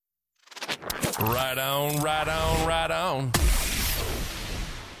Right on, right on, right on.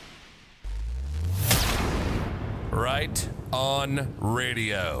 Right on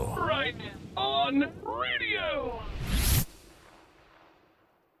radio. Right on radio.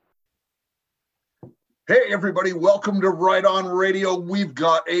 Hey, everybody. Welcome to Right On Radio. We've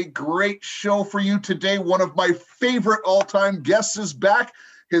got a great show for you today. One of my favorite all-time guests is back.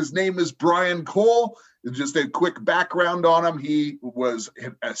 His name is Brian Cole. Just a quick background on him. He was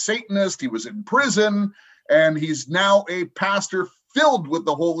a Satanist. He was in prison, and he's now a pastor filled with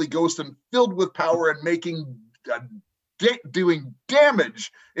the Holy Ghost and filled with power and doing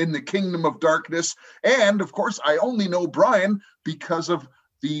damage in the kingdom of darkness. And, of course, I only know Brian because of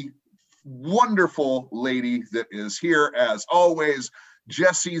the wonderful lady that is here, as always,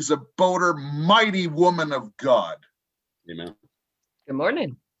 Jessie Zaboter, mighty woman of God. Amen. Good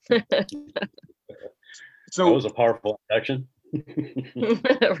morning. So that was a powerful introduction.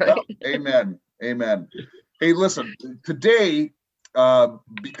 Right. Well, amen. Hey, listen, today,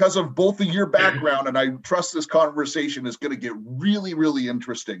 because of both of your background, and I trust this conversation is going to get really, really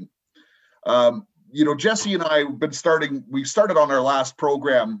interesting. Jessie and I we started on our last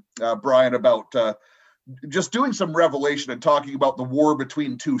program, Brian, about just doing some revelation and talking about the war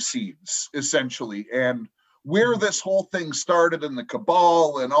between two seeds, essentially, and where this whole thing started and the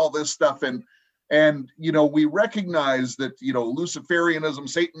cabal and all this stuff. And we recognize that, Luciferianism,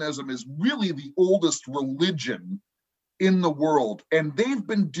 Satanism is really the oldest religion in the world. And they've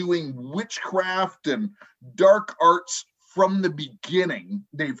been doing witchcraft and dark arts from the beginning.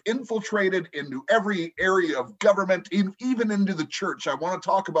 They've infiltrated into every area of government, even into the church. I want to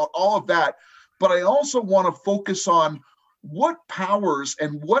talk about all of that, but I also want to focus on what powers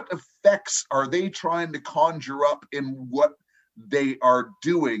and what effects are they trying to conjure up in what they are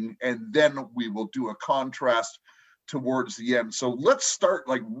doing, and then we will do a contrast towards the end. So let's start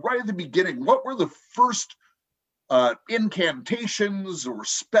like right at the beginning. What were the first incantations or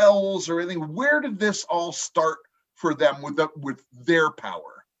spells or anything? Where did this all start for them with their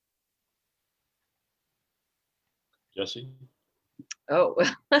power? Jessie? Oh,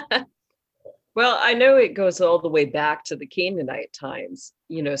 well, I know it goes all the way back to the Canaanite times.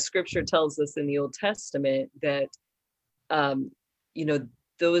 Scripture tells us in the Old Testament that,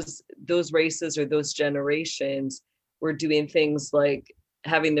 those races or those generations were doing things like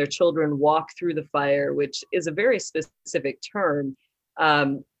having their children walk through the fire, which is a very specific term.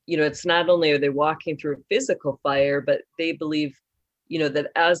 It's not only are they walking through physical fire, but they believe,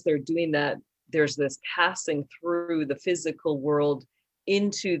 that as they're doing that, there's this passing through the physical world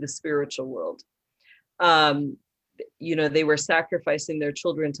into the spiritual world. They were sacrificing their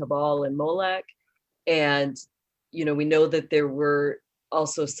children to Baal and Molech. And, we know that there were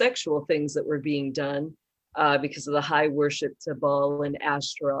also sexual things that were being done because of the high worship to Baal and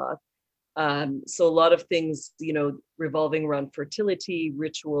Ashtaroth. So a lot of things, revolving around fertility,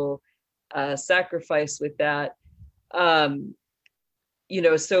 ritual, sacrifice with that. So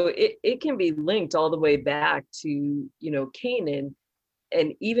it can be linked all the way back to, Canaan.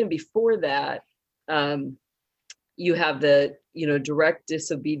 And even before that, you have the, direct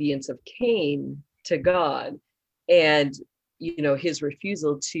disobedience of Cain to God and, his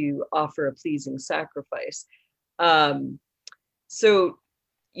refusal to offer a pleasing sacrifice. So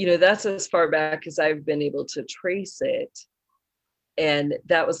that's as far back as I've been able to trace it. And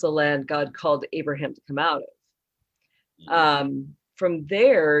that was the land God called Abraham to come out of. From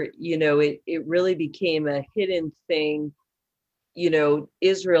there, it really became a hidden thing.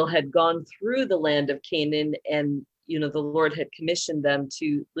 Israel had gone through the land of Canaan, and, the Lord had commissioned them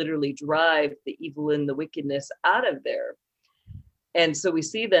to literally drive the evil and the wickedness out of there. And so we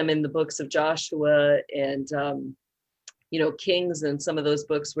see them in the books of Joshua and, Kings and some of those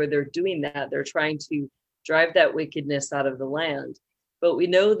books where they're doing that. They're trying to drive that wickedness out of the land. But we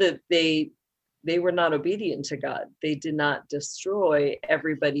know that they were not obedient to God. They did not destroy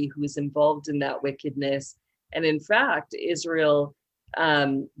everybody who was involved in that wickedness. And in fact, Israel,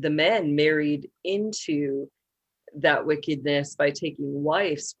 the men married into that wickedness by taking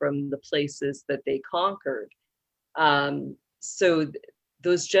wives from the places that they conquered. So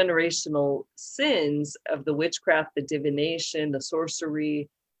those generational sins of the witchcraft, the divination, the sorcery,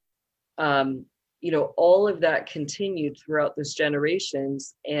 all of that continued throughout those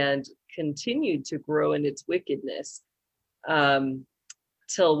generations and continued to grow in its wickedness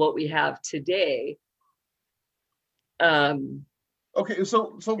till what we have today. Okay,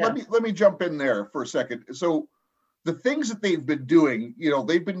 so Yeah. let me jump in there for a second. So the things that they've been doing,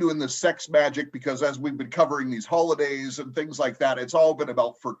 they've been doing this sex magic because as we've been covering these holidays and things like that, it's all been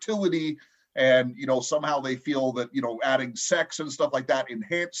about fertility and somehow they feel that adding sex and stuff like that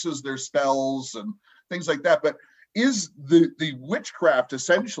enhances their spells and things like that. But is the witchcraft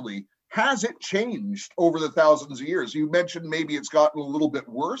essentially, has it changed over the thousands of years? You mentioned maybe it's gotten a little bit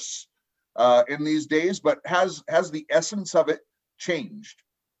worse in these days, but has the essence of it changed?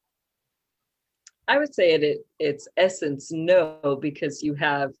 I would say its essence, no, because you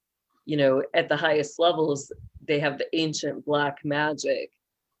have, at the highest levels, they have the ancient black magic,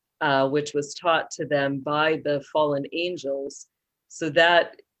 which was taught to them by the fallen angels. So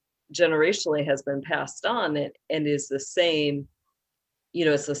that generationally has been passed on and is the same,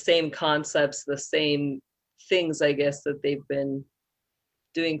 it's the same concepts, the same things, I guess, that they've been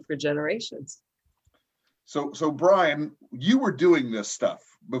doing for generations. So Brian, you were doing this stuff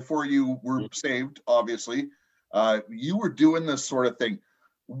before you were saved, obviously. You were doing this sort of thing.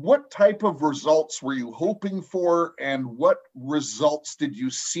 What type of results were you hoping for, and what results did you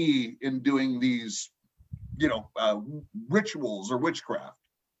see in doing these, rituals or witchcraft?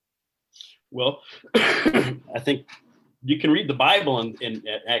 Well, I think you can read the Bible and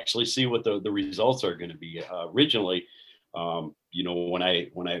actually see what the results are going to be. Originally, when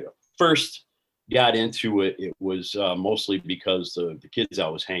I first got into it, it was mostly because the kids I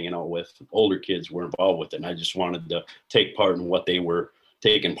was hanging out with, older kids, were involved with it, and I just wanted to take part in what they were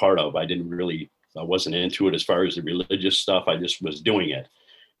taking part of. I wasn't into it as far as the religious stuff. I just was doing it.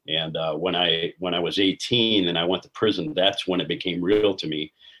 And when I was 18 and I went to prison, that's when it became real to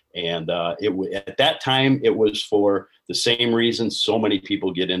me. And at that time, it was for the same reason so many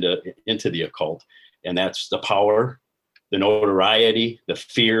people get into the occult, and that's the power, the notoriety, the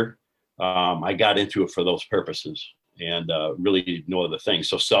fear. I got into it for those purposes, and really no other thing.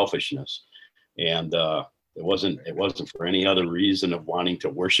 So selfishness, and it wasn't for any other reason of wanting to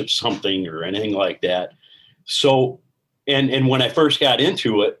worship something or anything like that. So, and when I first got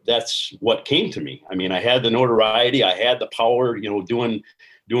into it, that's what came to me. I mean, I had the notoriety, I had the power, doing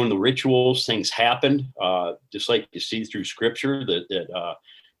the rituals, things happened, just like you see through scripture that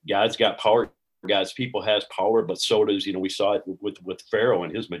God's got power. God's people has power, but so does, we saw it with Pharaoh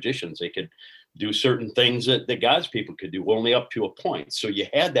and his magicians. They could do certain things that God's people could do, only up to a point. So you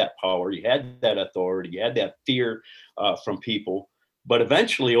had that power, you had that authority, you had that fear from people. But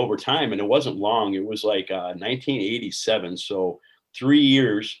eventually over time, and it wasn't long, it was like 1987. So 3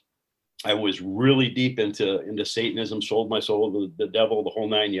 years, I was really deep into Satanism, sold my soul to the devil, the whole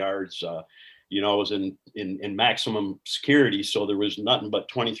 9 yards. I was in maximum security, so there was nothing but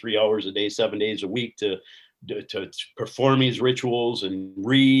 23 hours a day, 7 days a week to perform these rituals and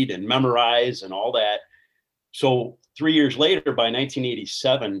read and memorize and all that. So 3 years later, by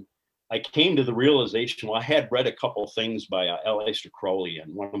 1987, I came to the realization, I had read a couple of things by Aleister Crowley,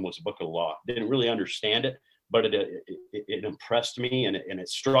 and one of them was a book of the law. Didn't really understand it, but it impressed me and it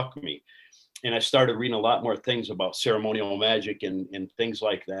struck me. And I started reading a lot more things about ceremonial magic and things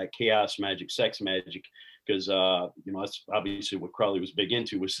like that, chaos magic, sex magic, because, that's obviously what Crowley was big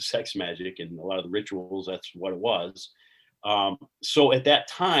into, was the sex magic and a lot of the rituals. That's what it was. So at that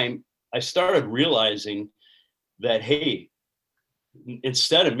time, I started realizing that, hey,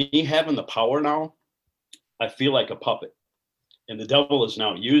 instead of me having the power now, I feel like a puppet. And the devil is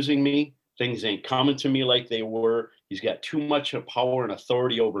now using me. Things ain't coming to me like they were. He's got too much of power and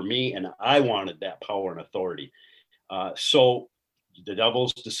authority over me, and I wanted that power and authority. So the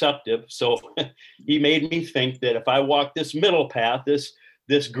devil's deceptive. So he made me think that if I walk this middle path,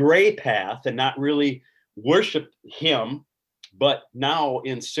 this gray path, and not really worship him, but now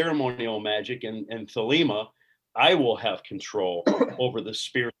in ceremonial magic and Thelema, I will have control over the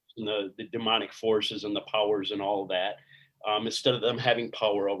spirits and the demonic forces and the powers and all that. Instead of them having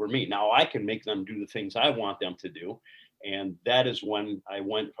power over me. Now I can make them do the things I want them to do. And that is when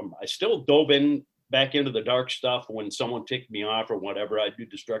I still dove back into the dark stuff when someone ticked me off or whatever. I do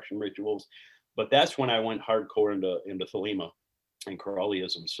destruction rituals, but that's when I went hardcore into Thelema and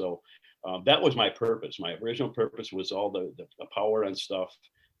Crowleyism. So that was my purpose. My original purpose was all the power and stuff.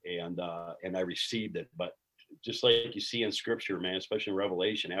 And I received it. But just like you see in scripture, man, especially in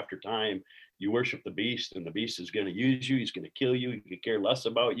Revelation, after time, you worship the beast, and the beast is going to use you. He's going to kill you. He could care less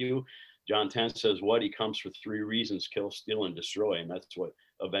about you. John 10 says what? He comes for 3 reasons: kill, steal, and destroy. And that's what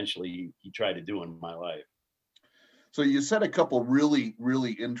eventually he tried to do in my life. So you said a couple really,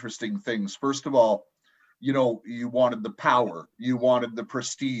 really interesting things. First of all, you wanted the power, you wanted the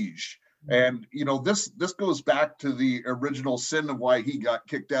prestige. And, this goes back to the original sin of why he got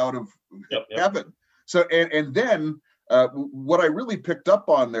kicked out of heaven. So, and then what I really picked up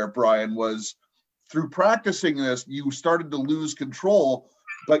on there, Brian, was through practicing this, you started to lose control,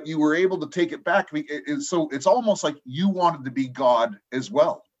 but you were able to take it back. So it's almost like you wanted to be God as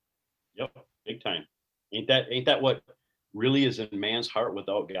well. Yep, big time. Ain't that what really is in man's heart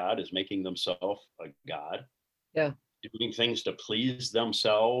without God, is making themselves a God? Yeah. Doing things to please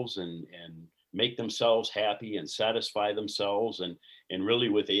themselves and make themselves happy and satisfy themselves, and really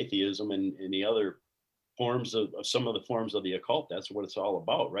with atheism and the other forms of some of the forms of the occult, that's what it's all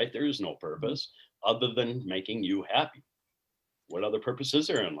about, right? There is no purpose other than making you happy. What other purpose is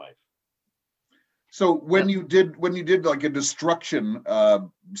there in life? So when you did like a destruction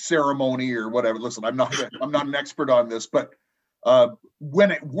ceremony or whatever, listen, I'm not an expert on this, but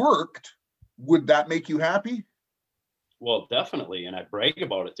when it worked, would that make you happy? Well, definitely, and I brag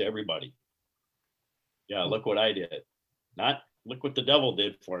about it to everybody. Yeah, look what I did. Not look what the devil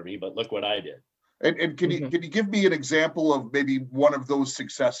did for me, but look what I did. And can you give me an example of maybe one of those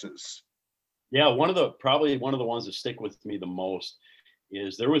successes? Yeah, probably one of the ones that stick with me the most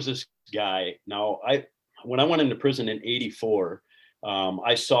is there was this guy. Now, when I went into prison in '84,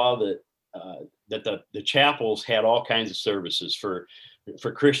 I saw that the chapels had all kinds of services for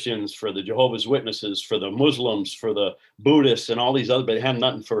Christians, for the Jehovah's Witnesses, for the Muslims, for the Buddhists, and all these other, but they have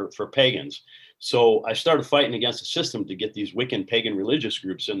nothing for pagans. So I started fighting against the system to get these Wiccan pagan religious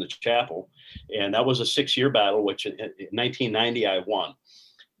groups in the chapel. And that was a 6-year battle, which in 1990 I won.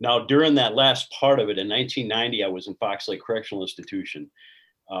 Now, during that last part of it, in 1990, I was in Fox Lake Correctional Institution.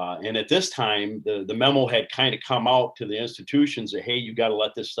 And at this time, the memo had kind of come out to the institutions that, hey, you got to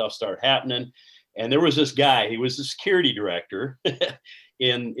let this stuff start happening. And there was this guy, he was the security director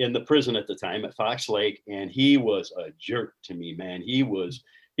in the prison at the time at Fox Lake. And he was a jerk to me, man. He was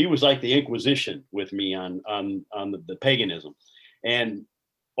like the Inquisition with me on the paganism. And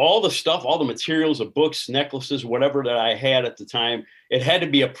all the stuff, all the materials, the books, necklaces, whatever that I had at the time, it had to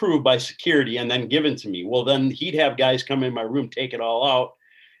be approved by security and then given to me. Well, then he'd have guys come in my room, take it all out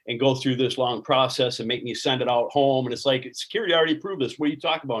and go through this long process and make me send it out home. And it's like, security already approved this. What are you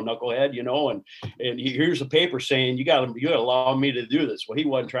talking about, knucklehead? You know, and here's a paper saying you got to allow me to do this. Well, he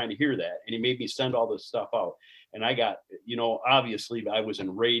wasn't trying to hear that. And he made me send all this stuff out. And I got, obviously I was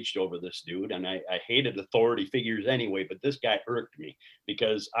enraged over this dude, and I hated authority figures anyway, but this guy irked me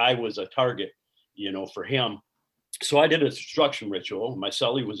because I was a target, for him. So I did a destruction ritual. My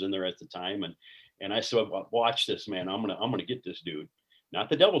cellie was in there at the time. And I said, watch this, man. I'm going to get this dude. Not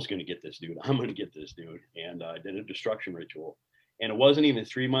the devil's going to get this dude. I'm going to get this dude. And I did a destruction ritual. And it wasn't even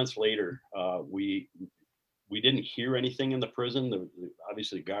 3 months later. We didn't hear anything in the prison.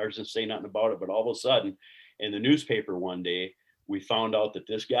 Obviously guards didn't say nothing about it, but all of a sudden, in the newspaper one day, we found out that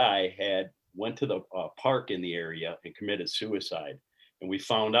this guy went to the park in the area and committed suicide. And we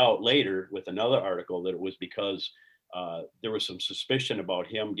found out later with another article that it was because there was some suspicion about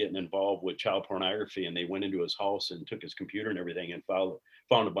him getting involved with child pornography. And they went into his house and took his computer and everything and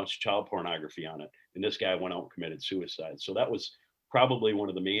found a bunch of child pornography on it. And this guy went out and committed suicide. So that was probably one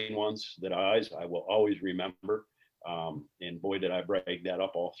of the main ones that I will always remember. And boy, did I brag that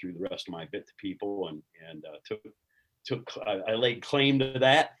up all through the rest of my bit to people, and I laid claim to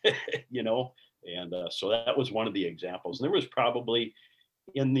that, and so that was one of the examples. And there was probably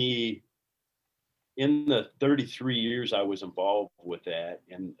in the 33 years I was involved with that,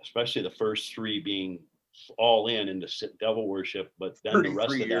 and especially the first 3 being all into devil worship, but then the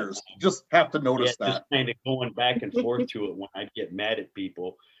rest of years. that time, just have to notice that. Just kind of going back and forth to it when I'd get mad at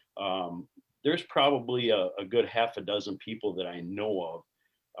people. There's probably a good half a dozen people that I know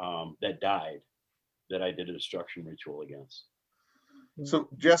of that died that I did a destruction ritual against. So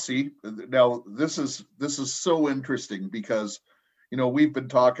Jesse, now this is so interesting because, we've been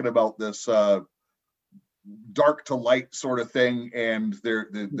talking about this dark to light sort of thing, and they're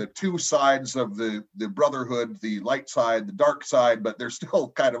the 2 sides of the brotherhood, the light side, the dark side, but they're still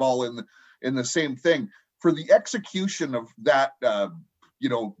kind of all in the same thing. For the execution of that,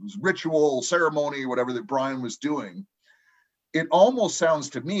 ritual ceremony, whatever that Brian was doing, it almost sounds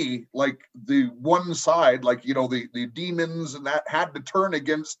to me like the one side, like, the demons and that had to turn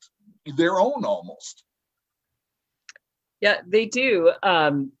against their own almost. Yeah, they do.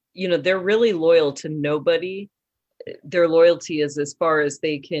 They're really loyal to nobody. Their loyalty is as far as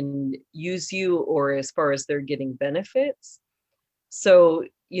they can use you or as far as they're getting benefits. So,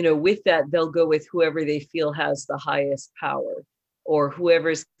 with that, they'll go with whoever they feel has the highest power, or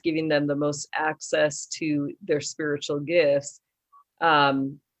whoever's giving them the most access to their spiritual gifts,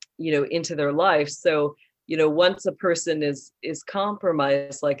 into their life. So, once a person is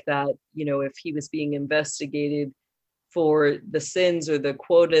compromised like that, if he was being investigated for the sins or the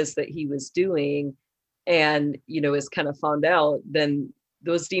quotas that he was doing and, is kind of found out, then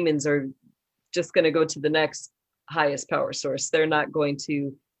those demons are just going to go to the next highest power source. They're not going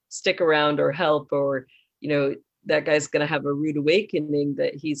to stick around or help or, that guy's going to have a rude awakening,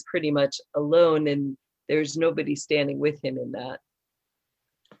 that he's pretty much alone and there's nobody standing with him in that.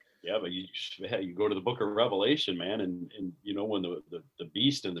 Yeah, but you go to the book of Revelation, man, and when the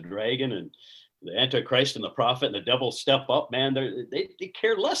beast and the dragon and the Antichrist and the prophet and the devil step up, man, they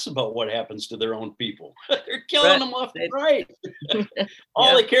care less about what happens to their own people. They're killing them left and right.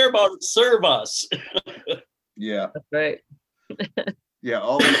 All they care about is serve us. Yeah. That's right. Yeah,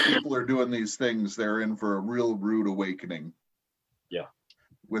 all these people are doing these things. They're in for a real rude awakening. Yeah.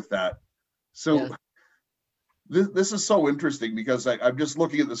 With that. So this is so interesting because I'm just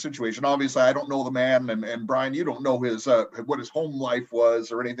looking at the situation. Obviously, I don't know the man, and Brian, you don't know his what his home life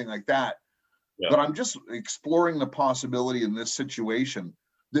was or anything like that. Yeah. But I'm just exploring the possibility in this situation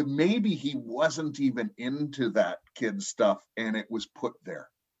that maybe he wasn't even into that kid stuff and it was put there.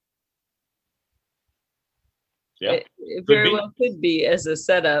 Yeah, it very well could be as a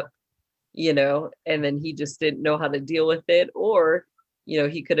setup, and then he just didn't know how to deal with it. Or,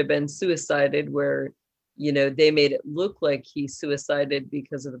 he could have been suicided where, they made it look like he suicided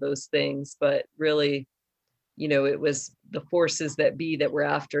because of those things. But really, it was the forces that be that were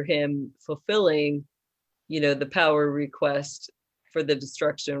after him fulfilling, the power request for the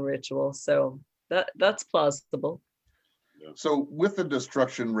destruction ritual. So that's plausible. So with the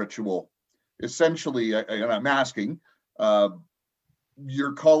destruction ritual, essentially, and I'm asking,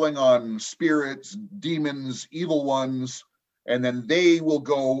 you're calling on spirits, demons, evil ones, and then they will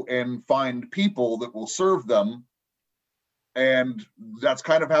go and find people that will serve them. And that's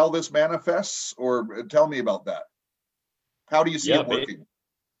kind of how this manifests, or tell me about that. How do you see it working?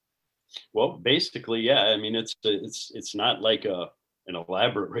 Well, basically, yeah. I mean, it's not like an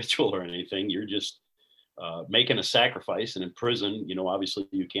elaborate ritual or anything. You're just making a sacrifice, and in prison, obviously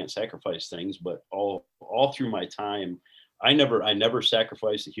you can't sacrifice things, but all through my time, I never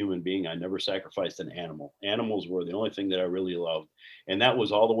sacrificed a human being. I never sacrificed an animal. Animals were the only thing that I really loved. And that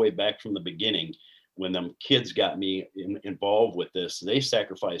was all the way back from the beginning. When them kids got me involved with this, they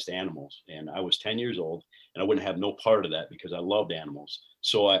sacrificed animals, and I was 10 years old, and I wouldn't have no part of that because I loved animals.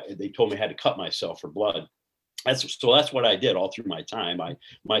 So they told me I had to cut myself for blood. That's what I did all through my time.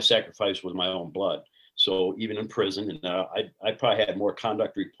 My sacrifice was my own blood. So even in prison, and I probably had more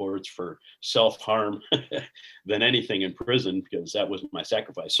conduct reports for self-harm than anything in prison because that was my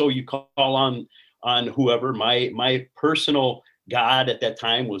sacrifice. So you call on whoever. My personal God at that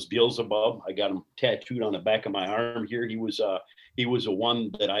time was Beelzebub. I got him tattooed on the back of my arm here. He was a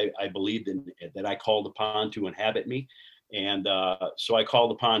one that I believed in, that I called upon to inhabit me. And so I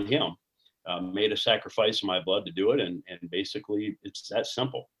called upon him, made a sacrifice of my blood to do it. And basically it's that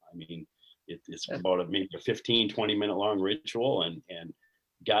simple. I mean, it's about maybe a 15, 20 minute long ritual. And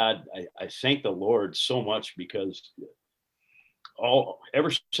God, I thank the Lord so much because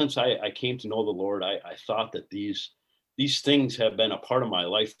ever since I came to know the Lord, I thought that these things have been a part of my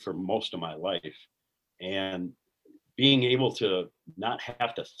life for most of my life. And being able to not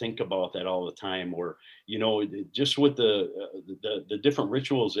have to think about that all the time, or, just with the different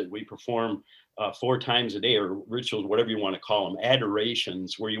rituals that we perform 4 times a day, or rituals, whatever you want to call them,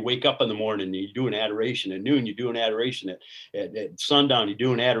 adorations, where you wake up in the morning and you do an adoration, at noon you do an adoration, at sundown you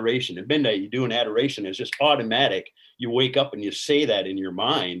do an adoration, at midnight you do an adoration. It's just automatic. You wake up and you say that in your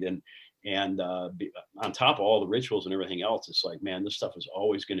mind, and on top of all the rituals and everything else, it's like, man, this stuff is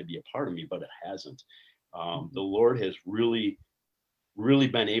always going to be a part of me, but it hasn't. The Lord has really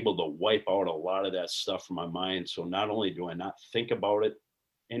been able to wipe out a lot of that stuff from my mind. So not only do I not think about it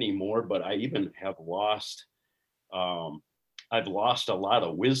anymore, but I even have lost, I've lost a lot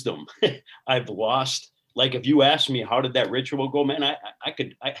of wisdom. I've lost, like, if you ask me, how did that ritual go, man, I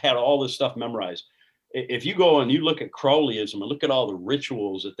had all this stuff memorized. If you go and you look at Crowleyism and look at all the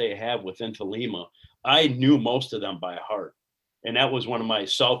rituals that they have within Thelema, I knew most of them by heart. And that was one of my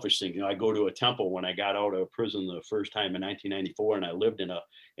selfish things. I go to a temple when I got out of prison the first time in 1994, and I lived in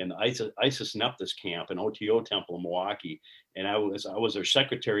the Isis Nepthys camp, an OTO temple in Milwaukee. And I was their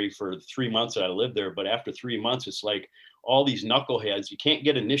secretary for 3 months that I lived there. But after 3 months, it's like all these knuckleheads. You can't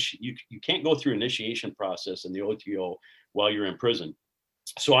get you can't go through initiation process in the OTO while you're in prison.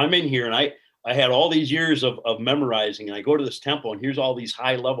 So I'm in here, and I had all these years of memorizing, and I go to this temple, and here's all these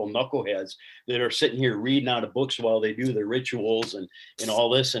high level knuckleheads that are sitting here reading out of books while they do their rituals and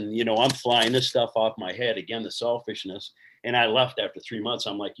all this. And, I'm flying this stuff off my head. Again, the selfishness. And I left after 3 months.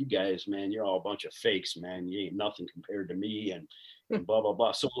 I'm like, you guys, man, you're all a bunch of fakes, man. You ain't nothing compared to me, and blah, blah,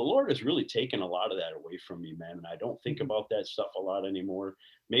 blah. So the Lord has really taken a lot of that away from me, man. And I don't think about that stuff a lot anymore.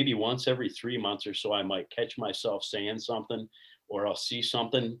 Maybe once every 3 months or so, I might catch myself saying something, or I'll see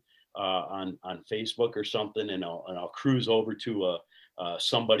something on Facebook or something, and I'll cruise over to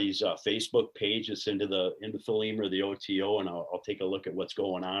somebody's Facebook page that's into Thelema or the OTO, and I'll take a look at what's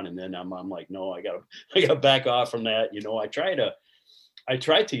going on, and then I'm like, no, I gotta back off from that. I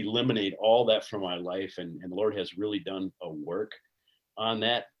try to eliminate all that from my life, and the Lord has really done a work on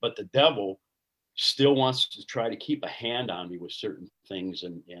that. But the devil still wants to try to keep a hand on me with certain things.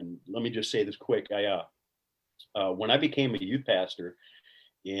 And let me just say this quick. When I became a youth pastor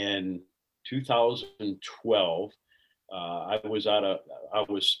in 2012, I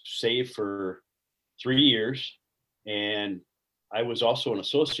was saved for 3 years, and I was also an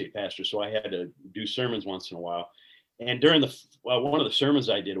associate pastor, so I had to do sermons once in a while. And during one of the sermons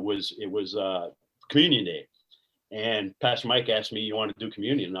I did, it was Communion Day, and Pastor Mike asked me, "You want to do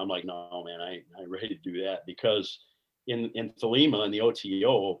communion?" And I'm like, "No, man, I ain't ready to do that," because in Thelema and the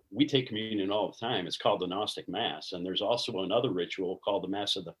OTO, we take communion all the time. It's called the Gnostic Mass, and there's also another ritual called the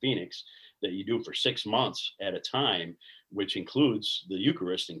Mass of the Phoenix that you do for 6 months at a time, which includes the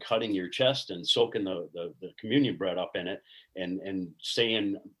Eucharist and cutting your chest and soaking the communion bread up in it, and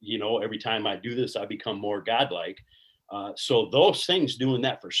saying, every time I do this, I become more godlike. So those things, doing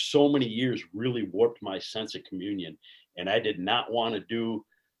that for so many years, really warped my sense of communion, and I did not want to do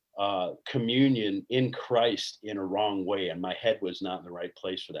communion in Christ in a wrong way, and my head was not in the right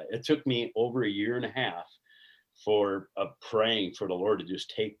place for that. It took me over 1.5 years for praying for the Lord to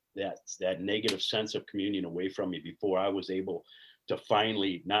just take that negative sense of communion away from me before I was able to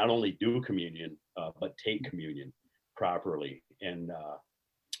finally not only do communion, but take communion properly. And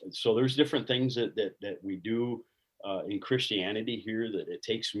so there's different things that we do in Christianity here that it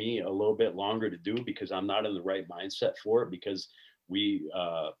takes me a little bit longer to do, because I'm not in the right mindset for it, because we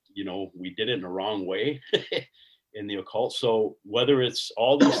did it in the wrong way in the occult. So whether it's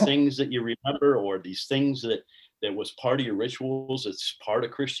all these things that you remember, or these things that was part of your rituals, it's part of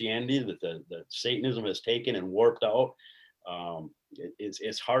Christianity that the Satanism has taken and warped out.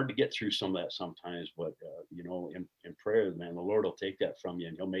 It's hard to get through some of that sometimes, but in prayer, man, the Lord will take that from you,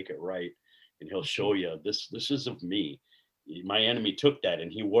 and he'll make it right, and he'll show you this is of me. My enemy took that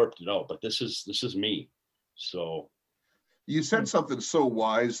and he warped it out, but this is me. So you said something so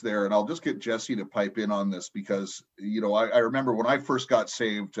wise there, and I'll just get Jesse to pipe in on this, because I remember when I first got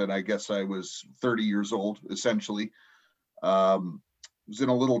saved, and I guess I was 30 years old essentially. Was in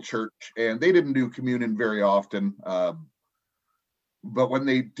a little church, and they didn't do communion very often, but when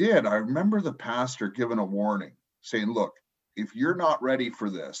they did, I remember the pastor giving a warning saying, "Look, if you're not ready for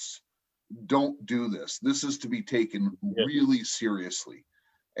this, don't do this. This is to be taken really seriously."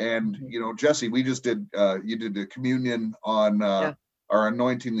 And Jesse, we just did you did the communion on our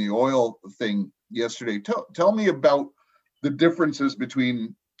anointing the oil thing yesterday. Tell me about the differences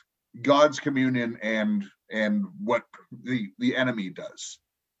between God's communion and what the enemy does.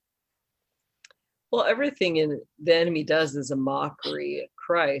 Well, everything the enemy does is a mockery of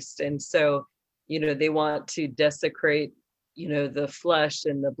Christ, and so they want to desecrate the flesh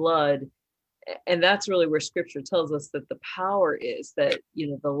and the blood. And that's really where scripture tells us that the power is, that,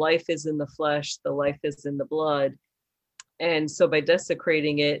 the life is in the flesh, the life is in the blood. And so by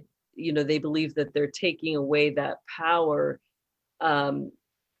desecrating it, they believe that they're taking away that power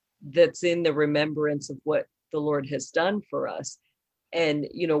that's in the remembrance of what the Lord has done for us. And,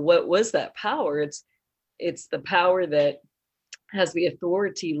 what was that power? It's the power that has the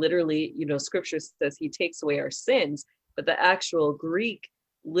authority, literally, scripture says he takes away our sins, but the actual Greek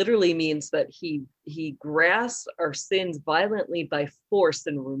literally means that he grasps our sins violently by force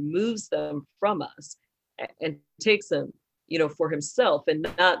and removes them from us and takes them for himself, and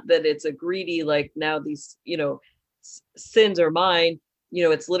not that it's a greedy, like, now these sins are mine.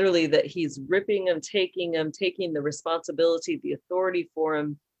 It's literally that he's ripping them, taking the responsibility, the authority for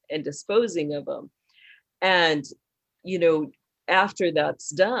them, and disposing of them. And after that's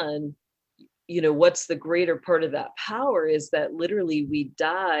done, what's the greater part of that power is that literally we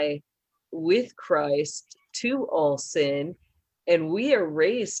die with Christ to all sin, and we are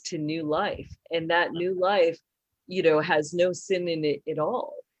raised to new life. And that new life, has no sin in it at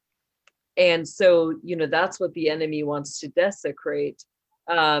all. And so, that's what the enemy wants to desecrate.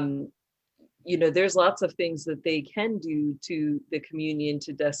 There's lots of things that they can do to the communion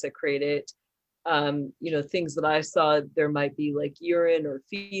to desecrate it. Things that I saw, there might be like urine or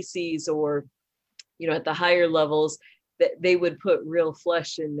feces, or at the higher levels, that they would put real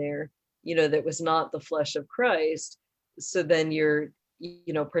flesh in there, that was not the flesh of Christ. So then you're,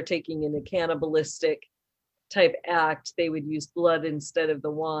 partaking in a cannibalistic type act. They would use blood instead of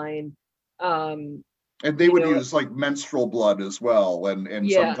the wine. And they would use like menstrual blood as well, and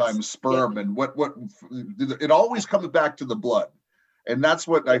yes, sometimes sperm, and what it always comes back to the blood. And that's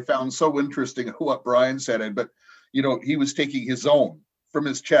what I found so interesting what Brian said. But he was taking his own from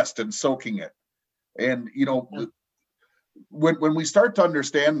his chest and soaking it. And, when we start to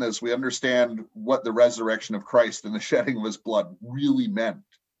understand this, we understand what the resurrection of Christ and the shedding of his blood really meant.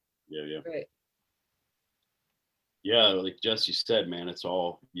 Yeah. Right. Yeah, like Jesse said, man, it's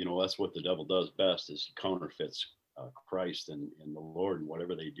all, that's what the devil does best, is he counterfeits Christ and the Lord and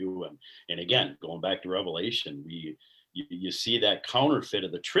whatever they do. And again, going back to Revelation, you see that counterfeit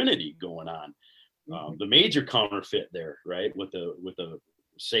of the Trinity going on. The major counterfeit there, right, with the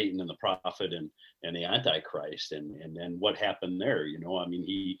Satan and the prophet and the Antichrist, and then what happened there?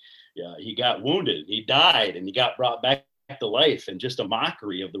 He got wounded, he died, and he got brought back to life, and just a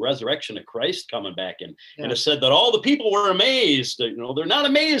mockery of the resurrection of Christ coming back. And it said that all the people were amazed. They're not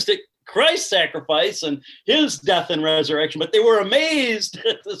amazed at Christ's sacrifice and his death and resurrection, but they were amazed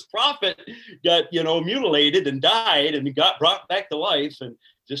that this prophet got, mutilated and died, and he got brought back to life. And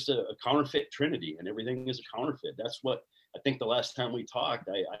just a counterfeit Trinity, and everything is a counterfeit. That's what I think the last time we talked,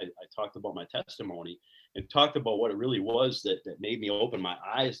 I talked about my testimony and talked about what it really was that made me open my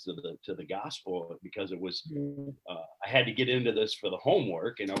eyes to the gospel, because it was, I had to get into this for the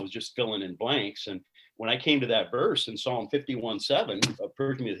homework, and I was just filling in blanks. And when I came to that verse in Psalm 51:7,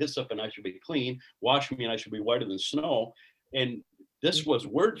 purge me with hyssop and I shall be clean, wash me and I shall be whiter than snow. And this was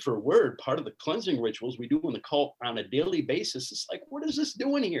word for word part of the cleansing rituals we do in the cult on a daily basis. It's like, what is this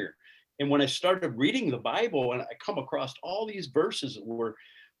doing here? And when I started reading the Bible, and I come across all these verses that were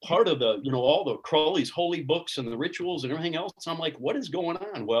part of the, all the Crowley's holy books and the rituals and everything else, I'm like, what is going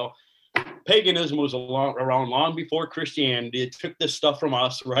on? Well, paganism was around long before Christianity. It took this stuff from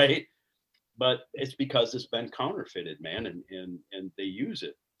us, right? But it's because it's been counterfeited, man, and they use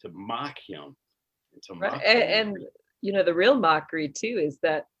it to mock him. And the real mockery too is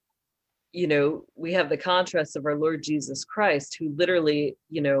that, we have the contrast of our Lord Jesus Christ, who literally,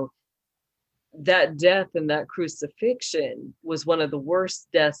 that death and that crucifixion was one of the worst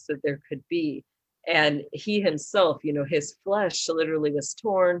deaths that there could be. And he himself, his flesh literally was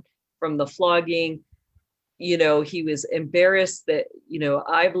torn from the flogging. He was embarrassed that,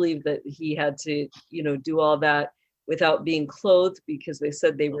 I believe that he had to, do all that without being clothed, because they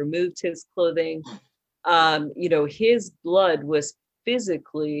said they removed his clothing. His blood was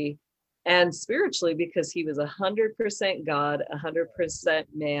physically and spiritually, because he was 100% God, 100%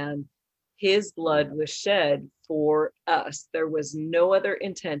 man. His blood was shed for us. There was no other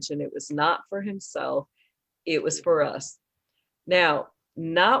intention. It was not for himself. It was for us. Now,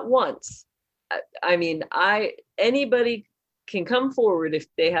 not once. Anybody can come forward if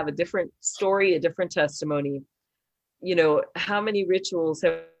they have a different story, a different testimony. How many rituals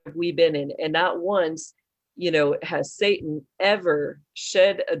have we been in? And not once, has Satan ever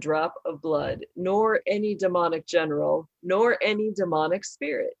shed a drop of blood, nor any demonic general, nor any demonic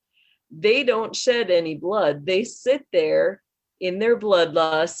spirit. They don't shed any blood. They sit there in their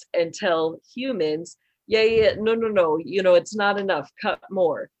bloodlust and tell humans, no, it's not enough, cut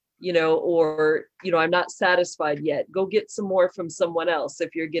more, or, I'm not satisfied yet. Go get some more from someone else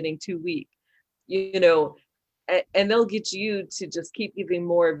if you're getting too weak, and they'll get you to just keep giving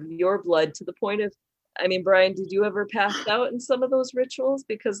more of your blood, to the point of, Brian, did you ever pass out in some of those rituals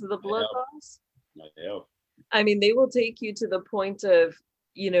because of the blood loss? I have. They will take you to the point of,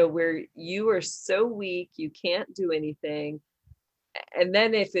 where you are so weak, you can't do anything. And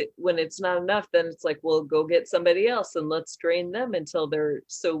then when it's not enough, then it's like, well, go get somebody else and let's drain them until they're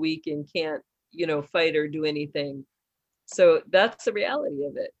so weak and can't, fight or do anything. So that's the reality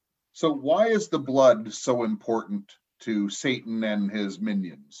of it. So why is the blood so important to Satan and his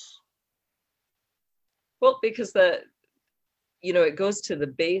minions? Well, because it goes to the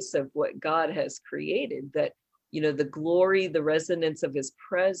base of what God has created, that, the glory, the resonance of his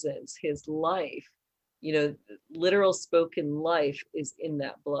presence, his life, literal spoken life is in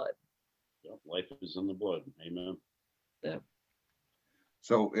that blood. Yeah, life is in the blood. Amen. Yeah.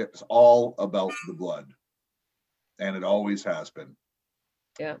 So it's all about the blood, and it always has been.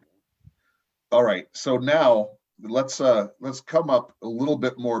 Yeah. All right. So now let's come up a little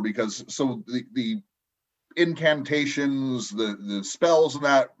bit more, because the incantations, the spells and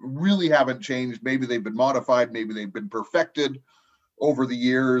that really haven't changed. Maybe they've been modified, maybe they've been perfected over the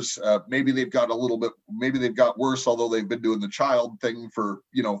years. Maybe they've got worse, although they've been doing the child thing for,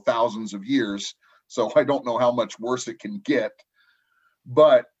 thousands of years. So I don't know how much worse it can get.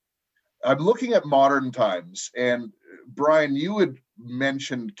 But I'm looking at modern times, and Brian, you had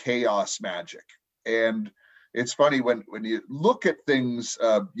mentioned chaos magic. And it's funny when you look at things,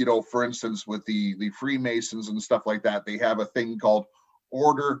 for instance, with the Freemasons and stuff like that, they have a thing called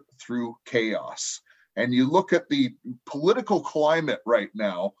order through chaos. And you look at the political climate right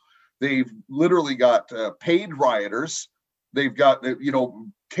now, They've literally got paid rioters. They've got,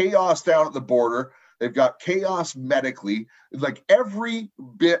 chaos down at the border. They've got chaos medically. Like every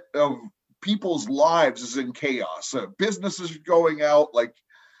bit of people's lives is in chaos. Businesses are going out. Like,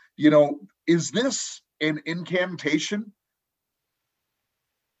 is this an incantation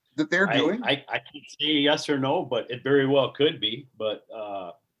that they're doing? I can't say yes or no, but it very well could be. But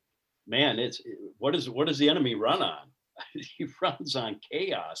man, what does the enemy run on? He runs on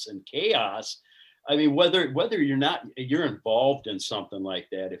chaos, and chaos. I mean, whether you're involved in something like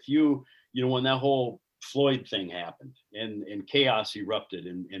that, if when that whole Floyd thing happened and chaos erupted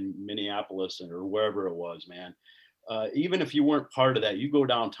in Minneapolis or wherever it was, man, even if you weren't part of that, you go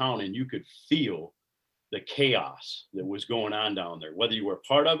downtown and you could feel the chaos that was going on down there, whether you were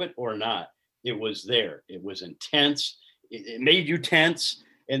part of it or not. It was there. It was intense. It made you tense.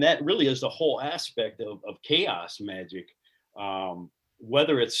 And that really is the whole aspect of chaos magic.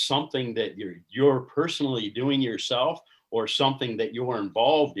 Whether it's something that you're personally doing yourself or something that you're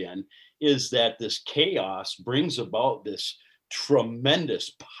involved in, is that this chaos brings about this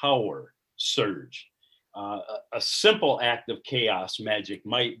tremendous power surge. A simple act of chaos magic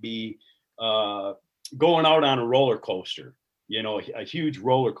might be going out on a roller coaster, a huge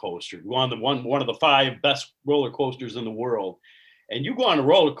roller coaster, one of the 5 best roller coasters in the world. And you go on a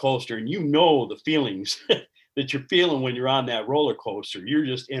roller coaster and the feelings that you're feeling when you're on that roller coaster. You're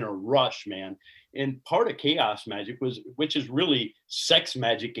just in a rush, man. And part of chaos magic which is really sex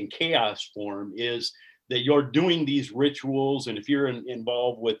magic in chaos form, is that you're doing these rituals. And if you're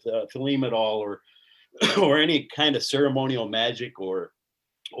involved with Thelema at all, or any kind of ceremonial magic or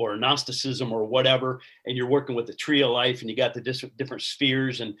Gnosticism or whatever, and you're working with the tree of life and you got the different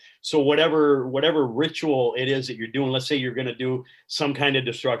spheres. And so whatever ritual it is that you're doing, let's say you're going to do some kind of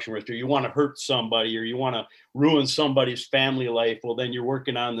destruction ritual, you want to hurt somebody or you want to ruin somebody's family life. Well, then you're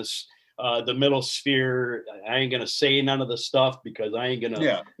working on this, the middle sphere. I ain't going to say none of the stuff because I ain't going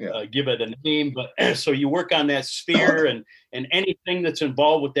to give it a name, but so you work on that sphere and anything that's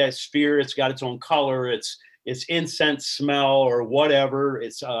involved with that sphere, it's got its own color. It's incense smell or whatever.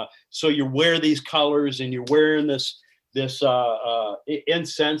 It's so you wear these colors and you're wearing this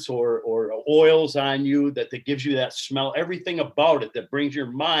incense or oils on you that gives you that smell, everything about it that brings your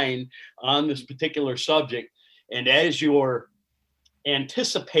mind on this particular subject. And as you're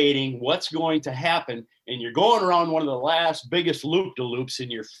anticipating what's going to happen and you're going around one of the last biggest loop-de-loops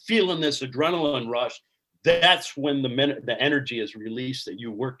and you're feeling this adrenaline rush, that's when the energy is released that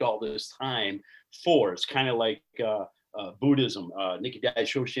you worked all this time for. It's kind of like Buddhism, Nikkei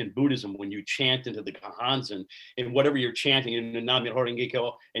Shoshin Buddhism, when you chant into the Gahanzen and whatever you're chanting in the Nam Myoho Renge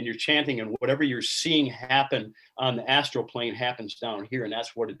Kyo, and you're chanting and whatever you're seeing happen on the astral plane happens down here. And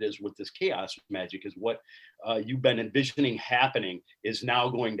that's what it is with this chaos magic, is what you've been envisioning happening is now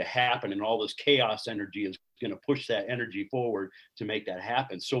going to happen. And all this chaos energy is going to push that energy forward to make that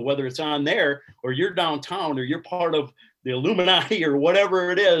happen. So whether it's on there or you're downtown or you're part of the Illuminati or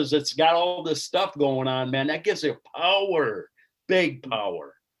whatever it is, it's got all this stuff going on, man, that gives it power, big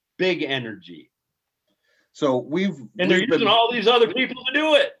energy. So they're using all these other people to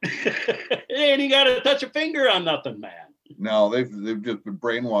do it. And you got to touch a finger on nothing, man. No, they've just been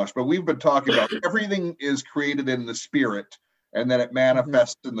brainwashed. But we've been talking about everything is created in the spirit and then it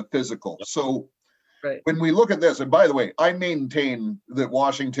manifests in the physical. So when we look at this, and by the way, I maintain that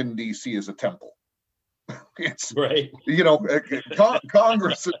Washington, D.C. is a temple. It's right.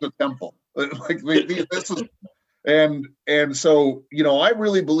 Congress is a temple. Like this is, and so I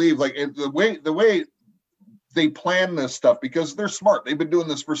really believe like the way they plan this stuff, because they're smart. They've been doing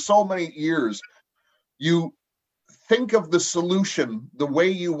this for so many years. You think of the solution the way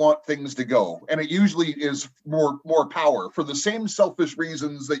you want things to go, and it usually is more power for the same selfish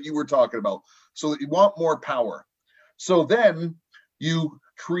reasons that you were talking about. So that you want more power. So then you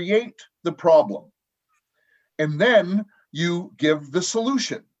create the problem. And then you give the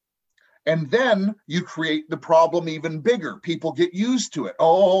solution. And then you create the problem even bigger. People get used to it.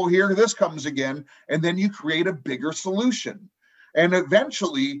 Oh, here this comes again. And then you create a bigger solution. And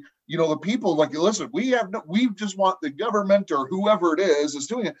eventually, the people like, listen, we just want the government or whoever it is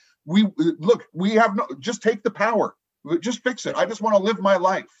doing it. Just take the power. Just fix it. I just want to live my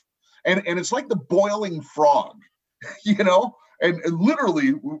life. And it's like the boiling frog, And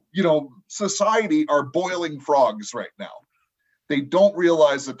literally, society are boiling frogs right now. They don't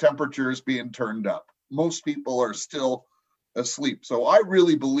realize the temperature is being turned up. Most people are still asleep. So I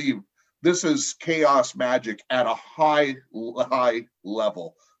really believe this is chaos magic at a high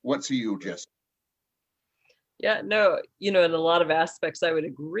level. What say you, Jess? Yeah, no, in a lot of aspects, I would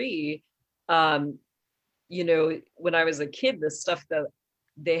agree. When I was a kid, the stuff that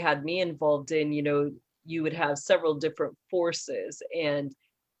they had me involved in, you would have several different forces, and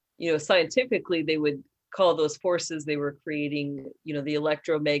scientifically they would call those forces they were creating, the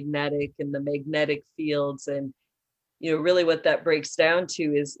electromagnetic and the magnetic fields. And really what that breaks down to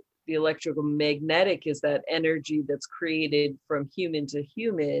is the electromagnetic is that energy that's created from human to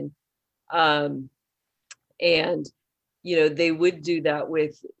human. And they would do that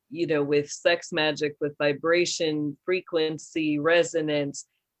with with sex magic, with vibration, frequency, resonance.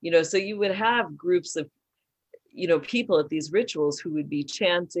 So you would have groups of people at these rituals who would be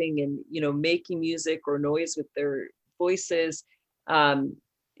chanting and making music or noise with their voices. Then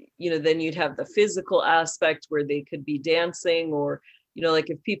you'd have the physical aspect where they could be dancing, or like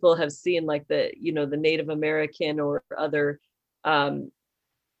if people have seen like the the Native American or other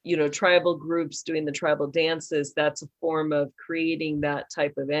tribal groups doing the tribal dances, that's a form of creating that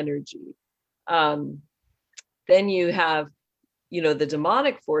type of energy. Then you have the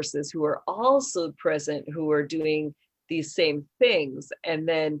demonic forces who are also present, who are doing these same things. And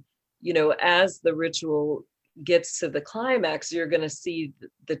then as the ritual gets to the climax, you're going to see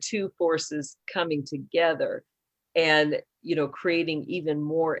the two forces coming together and creating even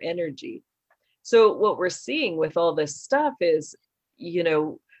more energy. So what we're seeing with all this stuff is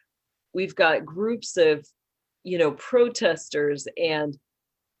we've got groups of protesters, and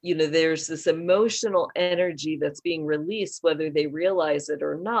there's this emotional energy that's being released, whether they realize it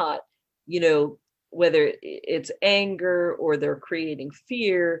or not, whether it's anger or they're creating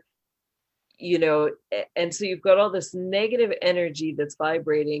fear, and so you've got all this negative energy that's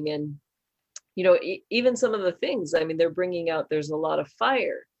vibrating. And even some of the things, I mean, they're bringing out, there's a lot of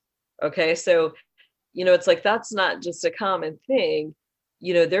fire. Okay, so it's like, that's not just a common thing.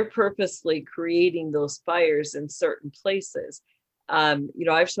 They're purposely creating those fires in certain places.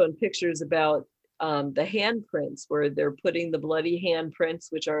 I've shown pictures about the handprints, where they're putting the bloody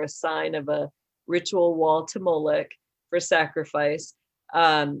handprints, which are a sign of a ritual wall to Moloch for sacrifice.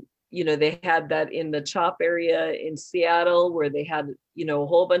 They had that in the CHOP area in Seattle, where they had, a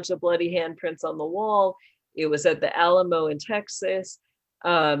whole bunch of bloody handprints on the wall. It was at the Alamo in Texas.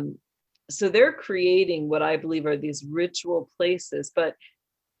 So they're creating what I believe are these ritual places. But,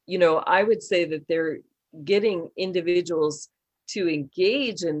 I would say that they're getting individuals to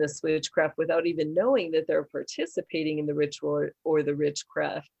engage in this witchcraft without even knowing that they're participating in the ritual or the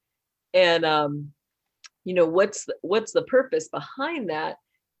witchcraft. And, what's the purpose behind that?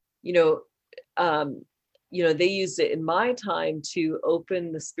 They used it in my time to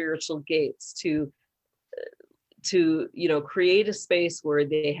open the spiritual gates, to create a space where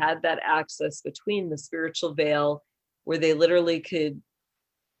they had that access between the spiritual veil, where they literally could,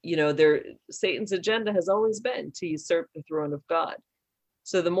 Satan's agenda has always been to usurp the throne of God.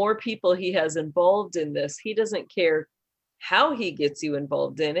 So the more people he has involved in this, he doesn't care how he gets you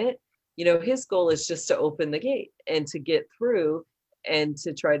involved in it. His goal is just to open the gate and to get through and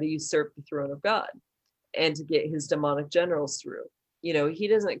to try to usurp the throne of God and to get his demonic generals through. He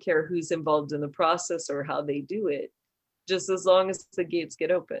doesn't care who's involved in the process or how they do it, just as long as the gates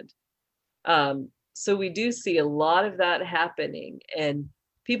get opened. So we do see a lot of that happening, and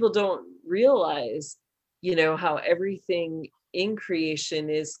people don't realize, how everything in creation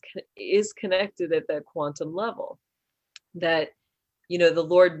is connected at that quantum level, that, the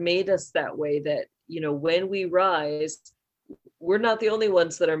Lord made us that way, that, when we rise, we're not the only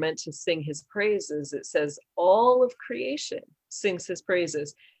ones that are meant to sing his praises. It says all of creation sings his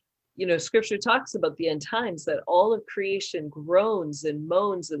praises. Scripture talks about the end times, that all of creation groans and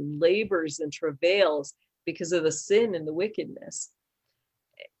moans and labors and travails because of the sin and the wickedness.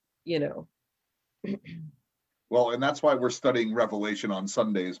 Well, and that's why we're studying Revelation on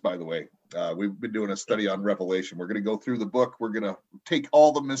Sundays, by the way. We've been doing a study on Revelation. We're going to go through the book. We're going to take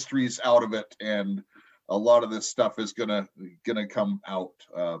all the mysteries out of it, and a lot of this stuff is gonna come out.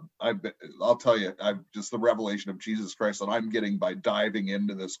 I'll tell you, I've just the revelation of Jesus Christ that I'm getting by diving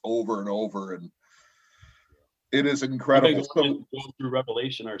into this over and over, and it is incredible. Going through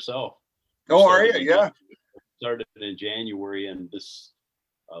Revelation ourselves. Oh, are you? Yeah. Started in January, and this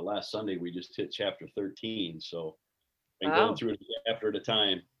last Sunday we just hit chapter 13. So, and going through it chapter at a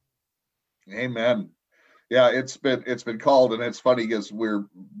time. Amen. Yeah, it's been called, and it's funny because we're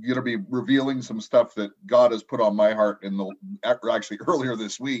going to be revealing some stuff that God has put on my heart actually earlier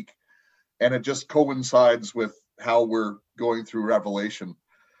this week, and it just coincides with how we're going through Revelation.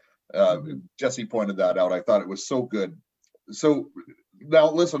 Jesse pointed that out. I thought it was so good. So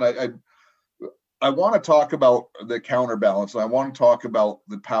now listen, I want to talk about the counterbalance, and I want to talk about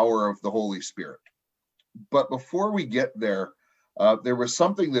the power of the Holy Spirit. But before we get there, there was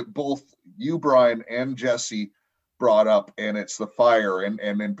something that both you, Brian, and Jesse brought up, and it's the fire, and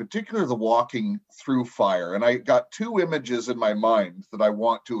in particular the walking through fire. And I got two images in my mind that I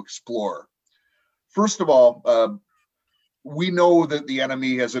want to explore. First of all, we know that the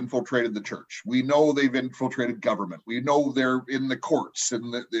enemy has infiltrated the church. We know they've infiltrated government. We know they're in the courts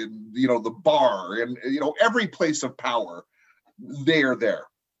and the bar and every place of power. They are there.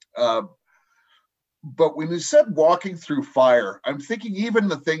 But when you said walking through fire, I'm thinking even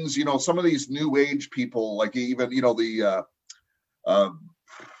the things, some of these new age people, like even, the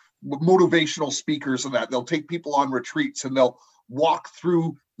motivational speakers and that, they'll take people on retreats and they'll walk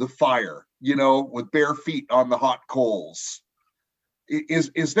through the fire, with bare feet on the hot coals.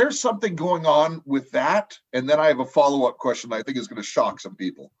 Is there something going on with that? And then I have a follow-up question I think is going to shock some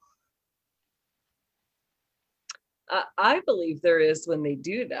people. I believe there is when they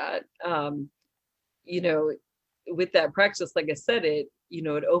do that. With that practice, like I said, it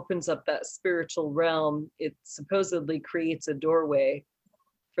opens up that spiritual realm. It supposedly creates a doorway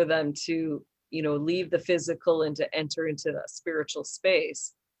for them to, leave the physical and to enter into that spiritual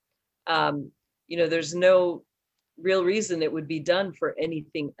space. There's no real reason it would be done for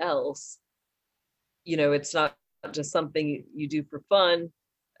anything else. It's not just something you do for fun.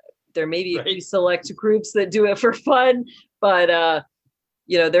 There may be a few select groups that do it for fun, but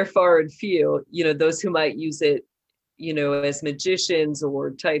they're far and few, those who might use it, as magicians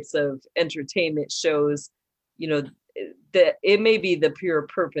or types of entertainment shows, that it may be the pure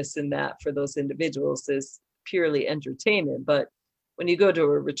purpose in that for those individuals is purely entertainment. But when you go to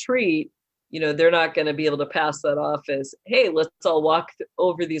a retreat, they're not going to be able to pass that off as, hey, let's all walk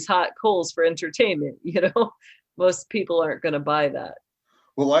over these hot coals for entertainment. Most people aren't going to buy that.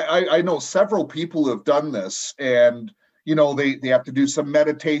 Well, I know several people who have done this, and they have to do some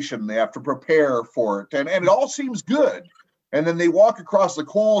meditation. They have to prepare for it. And it all seems good. And then they walk across the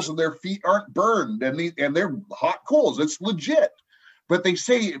coals and their feet aren't burned and they're hot coals. It's legit. But they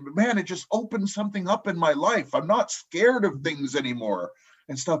say, man, it just opened something up in my life. I'm not scared of things anymore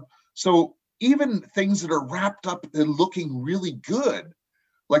and stuff. So even things that are wrapped up and looking really good,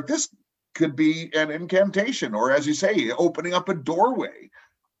 like this could be an incantation, or as you say, opening up a doorway.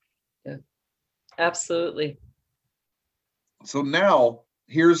 Yeah, absolutely. So now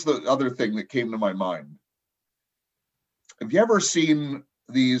here's the other thing that came to my mind. Have you ever seen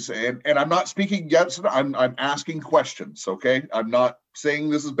these? And I'm not speaking against it. I'm asking questions. Okay. I'm not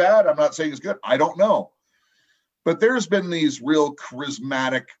saying this is bad. I'm not saying it's good. I don't know. But there's been these real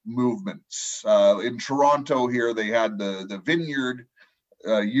charismatic movements. In Toronto here, they had the Vineyard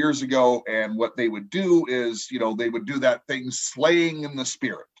years ago. And what they would do is, they would do that thing, slaying in the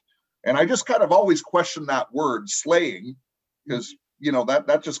spirit. And I just kind of always question that word, slaying, because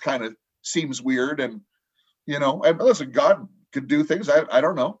that just kind of seems weird, and and listen, God could do things, I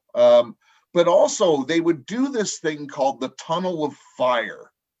don't know, but also they would do this thing called the tunnel of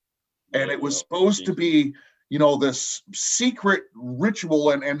fire, and it was supposed to be this secret ritual,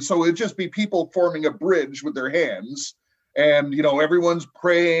 and so it'd just be people forming a bridge with their hands, and everyone's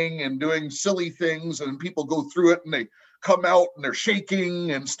praying and doing silly things, and people go through it and they come out and they're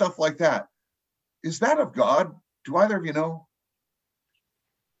shaking and stuff like that. Is that of God? Do either of you know?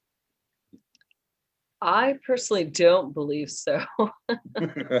 I personally don't believe so.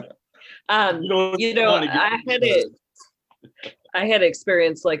 I had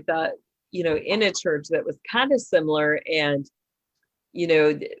experience like that, in a church that was kind of similar, and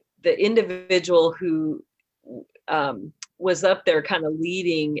the individual who was up there kind of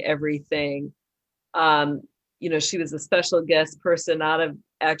leading everything, she was a special guest person out of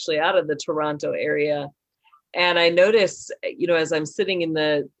the Toronto area. And I noticed, as I'm sitting in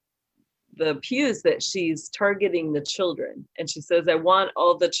the pews, that she's targeting the children. And she says, I want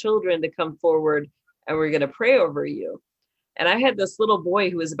all the children to come forward and we're going to pray over you. And I had this little boy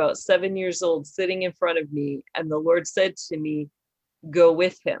who was about 7 years old sitting in front of me. And the Lord said to me, go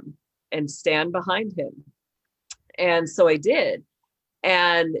with him and stand behind him. And so I did.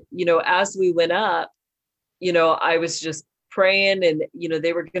 And, as we went up, I was just praying, and,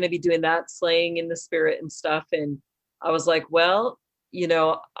 they were going to be doing that, slaying in the spirit and stuff. And I was like, well,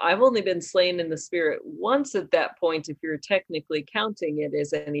 I've only been slain in the spirit once at that point, if you're technically counting it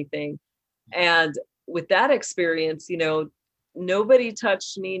as anything. And with that experience, nobody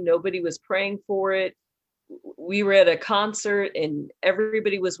touched me. Nobody was praying for it. We were at a concert and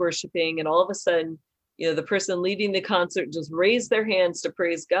everybody was worshiping. And all of a sudden, the person leading the concert just raised their hands to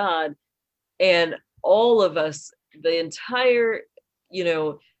praise God. And all of us, the entire,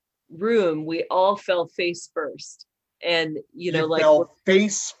 room, we all fell face first. And fell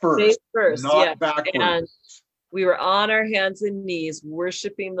face first, not yeah. backwards. And we were on our hands and knees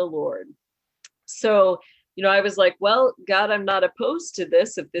worshiping the Lord. So I was like, well, God, I'm not opposed to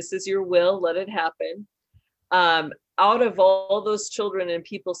this. If this is your will, let it happen. Out of all those children and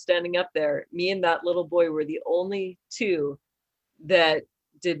people standing up there, me and that little boy were the only two that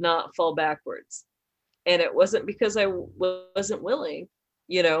did not fall backwards. And it wasn't because I wasn't willing,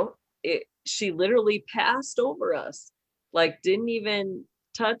 she literally passed over us, like didn't even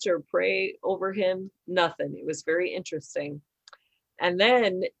touch or pray over him, nothing. It was very interesting. And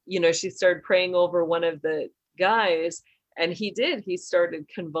then, she started praying over one of the guys, and he started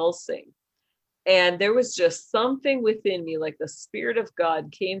convulsing. And there was just something within me, like the Spirit of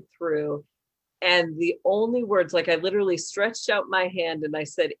God came through. And the only words, like I literally stretched out my hand and I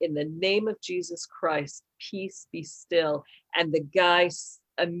said, in the name of Jesus Christ, peace be still. And the guy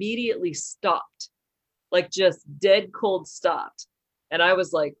immediately stopped, like just dead cold stopped. And I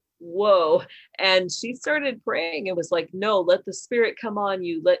was like, whoa. And she started praying and was like, no, let the Spirit come on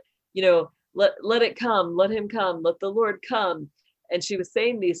you. Let it come, let him come, let the Lord come. And she was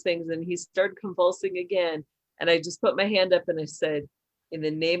saying these things and he started convulsing again. And I just put my hand up and I said, in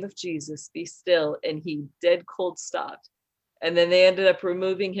the name of Jesus, be still. And he dead cold stopped. And then they ended up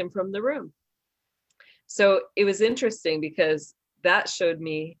removing him from the room. So it was interesting because that showed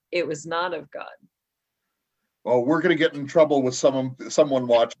me it was not of God. Well, we're going to get in trouble with someone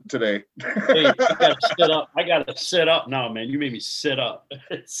watching today. Hey, I got to sit up. I got to sit up now, man. You made me sit up.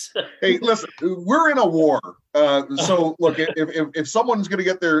 Hey, listen, we're in a war. So look, if someone's going to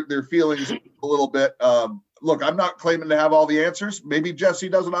get their feelings a little bit, look, I'm not claiming to have all the answers. Maybe Jesse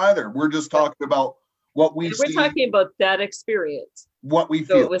doesn't either. We're just talking about what we see. We're talking about that experience. What we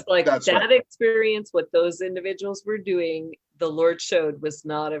so feel. It was like That's that right. experience, what those individuals were doing, the Lord showed was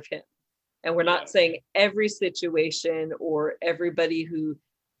not of him. And we're not saying every situation or everybody who,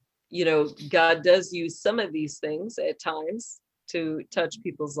 God does use some of these things at times to touch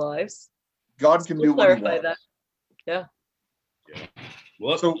people's lives. God can do what he wants. That. Yeah.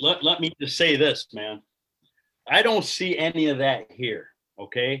 Well, so let me just say this, man. I don't see any of that here.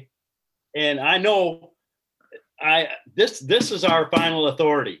 Okay. And I know this is our final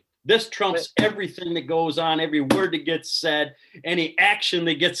authority. This trumps everything that goes on, every word that gets said, any action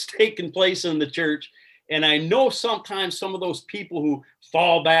that gets taken place in the church. And I know sometimes some of those people who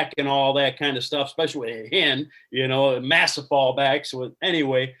fall back and all that kind of stuff, especially him, massive fallbacks. So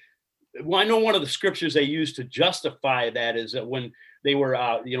anyway, well, I know one of the scriptures they use to justify that is that when they were,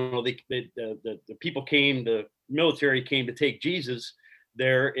 the people came, the military came to take Jesus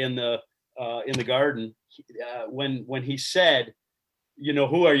there in the garden, when he said,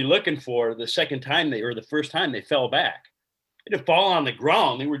 who are you looking for? The second time the first time they fell back. They didn't fall on the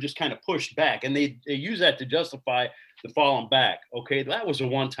ground. They were just kind of pushed back. And they use that to justify the falling back. Okay, that was a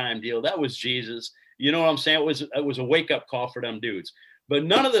one-time deal. That was Jesus. You know what I'm saying? It was a wake-up call for them dudes. But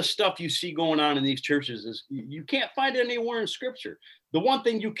none of the stuff you see going on in these churches is, you can't find it anywhere in scripture. The one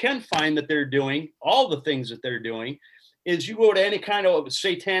thing you can find that they're doing, all the things that they're doing, is you go to any kind of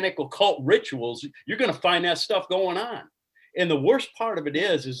satanic occult rituals, you're going to find that stuff going on. And the worst part of it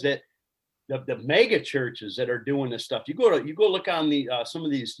is that the mega churches that are doing this stuff, you go look on the some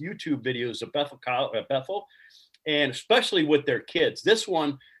of these YouTube videos of Bethel, and especially with their kids. This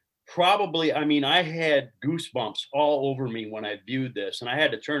one probably, I had goosebumps all over me when I viewed this, and I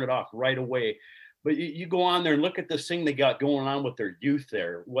had to turn it off right away. But you go on there and look at this thing they got going on with their youth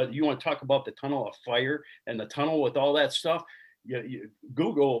there. Whether you want to talk about the tunnel of fire and the tunnel with all that stuff, you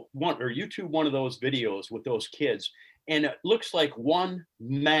Google one or YouTube one of those videos with those kids. And it looks like one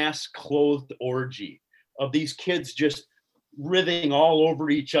mass clothed orgy of these kids just writhing all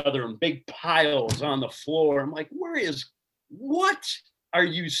over each other in big piles on the floor. I'm like, what? Are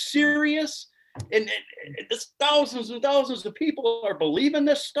you serious? And it's thousands and thousands of people are believing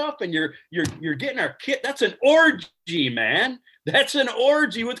this stuff, and you're getting our kid. That's an orgy, man. That's an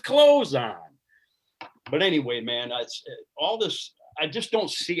orgy with clothes on. But anyway, man, it's all this. I just don't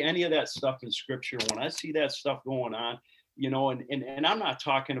see any of that stuff in scripture. When I see that stuff going on, and I'm not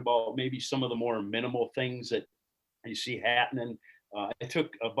talking about maybe some of the more minimal things that you see happening. I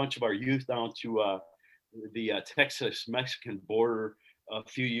took a bunch of our youth down to the Texas-Mexican border a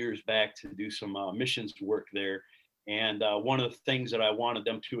few years back to do some missions work there. And one of the things that I wanted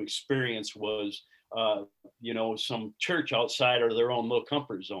them to experience was, some church outside of their own little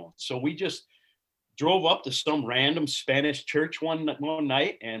comfort zone. So we just drove up to some random Spanish church one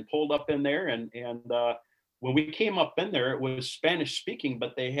night and pulled up in there. And when we came up in there, it was Spanish speaking,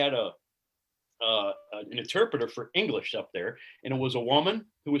 but they had an interpreter for English up there. And it was a woman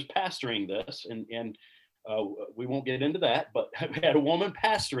who was pastoring this. And we won't get into that, but we had a woman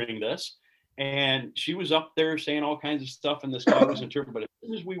pastoring this. And she was up there saying all kinds of stuff. And this guy was interpreting. But as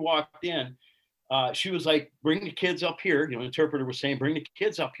soon as we walked in, she was like, bring the kids up here. You know, the interpreter was saying, bring the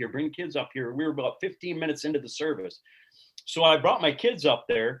kids up here, bring the kids up here. We were about 15 minutes into the service. So I brought my kids up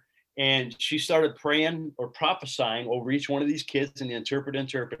there, and she started praying or prophesying over each one of these kids, and the interpreter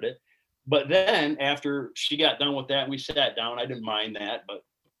interpreted. But then after she got done with that, we sat down. I didn't mind that, but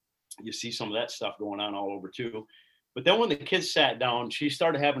you see some of that stuff going on all over too. But then when the kids sat down, she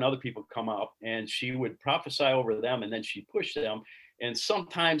started having other people come up, and she would prophesy over them, and then she pushed them. And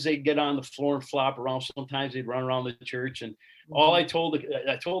sometimes they'd get on the floor and flop around. Sometimes they'd run around the church. And all I told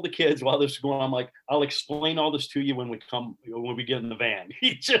the kids while this was going on, I'm like, I'll explain all this to you when we get in the van.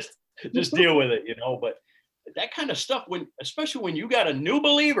 just deal with it, you know. But that kind of stuff, especially when you got a new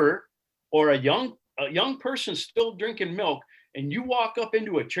believer or a young person still drinking milk, and you walk up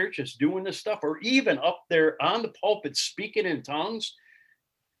into a church that's doing this stuff, or even up there on the pulpit speaking in tongues,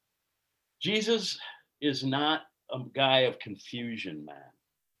 Jesus is not a guy of confusion,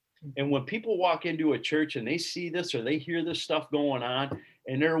 man. And when people walk into a church and they see this or they hear this stuff going on,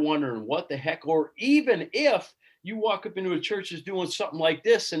 and they're wondering what the heck, or even if you walk up into a church that's doing something like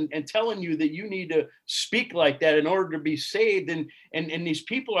this and telling you that you need to speak like that in order to be saved, and these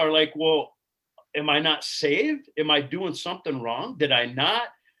people are like, well, am I not saved? Am I doing something wrong? Did I not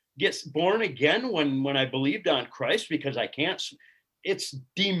get born again when I believed on Christ? Because I can't. It's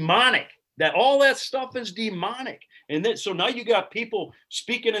demonic. That all that stuff is demonic. And then so now you got people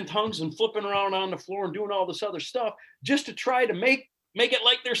speaking in tongues and flipping around on the floor and doing all this other stuff just to try to make it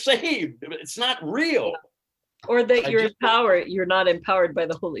like they're saved. It's not real. Or that you're not empowered by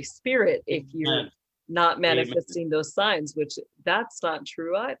the Holy Spirit if you're not manifesting those signs, which that's not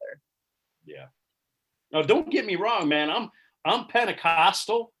true either. Yeah. Now, don't get me wrong, man. I'm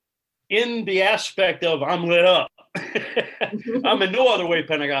Pentecostal in the aspect of I'm lit up. I'm in no other way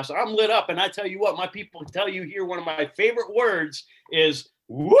Pentecostal. I'm lit up. And I tell you what, my people tell you here, one of my favorite words is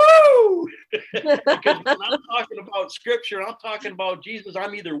woo. Because when I'm talking about scripture, I'm talking about Jesus,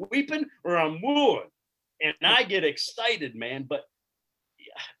 I'm either weeping or I'm wooing. And I get excited, man. But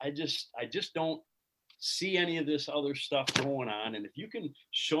I just don't see any of this other stuff going on. And if you can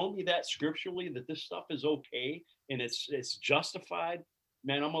show me that scripturally that this stuff is okay and it's justified,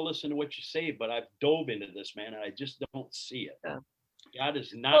 man, I'm gonna listen to what you say. But I've dove into this, man, and I just don't see it. Yeah. God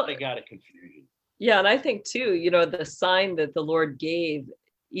is not the God of confusion. Yeah, and I think too, you know, the sign that the Lord gave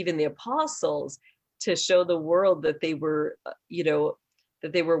even the apostles to show the world that they were, you know,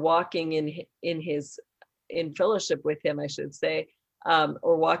 that they were walking in fellowship with him, I should say,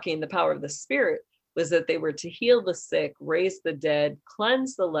 or walking in the power of the Spirit, was that they were to heal the sick, raise the dead,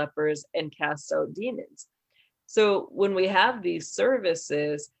 cleanse the lepers, and cast out demons. So when we have these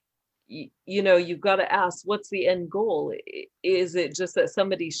services, you know, you've got to ask, what's the end goal? Is it just that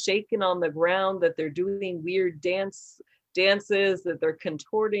somebody's shaking on the ground, that they're doing weird dances, that they're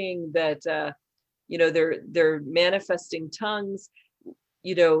contorting, that you know, they're manifesting tongues?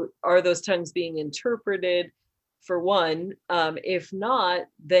 You know, are those tongues being interpreted? For one, if not,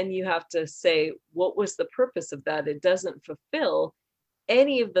 then you have to say, what was the purpose of that? It doesn't fulfill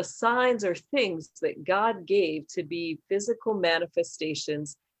any of the signs or things that God gave to be physical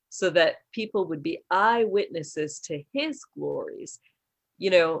manifestations so that people would be eyewitnesses to his glories.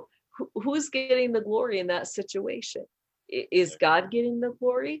 You know, who's getting the glory in that situation? Is God getting the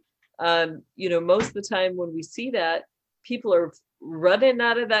glory? You know, most of the time when we see that, people are running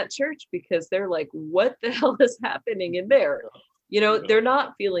out of that church because they're like, what the hell is happening in there? You know, they're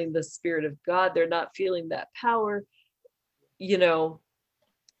not feeling the Spirit of God. They're not feeling that power, you know.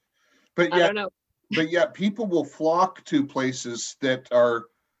 But I don't know. But yet people will flock to places that are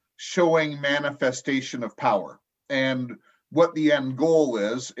showing manifestation of power. And what the end goal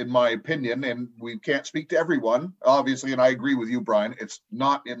is, in my opinion, and we can't speak to everyone, obviously, and I agree with you, Brian, it's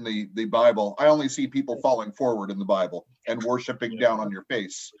not in the Bible. I only see people falling forward in the Bible and worshiping down on your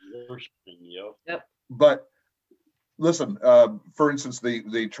face. Yep. But listen, for instance,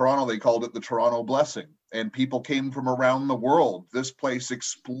 the Toronto, they called it the Toronto Blessing, and people came from around the world. This place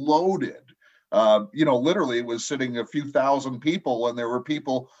exploded. You know, literally it was sitting a few thousand people, and there were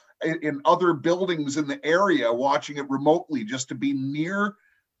people in other buildings in the area watching it remotely just to be near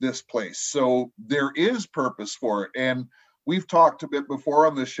this place. So there is purpose for it. And we've talked a bit before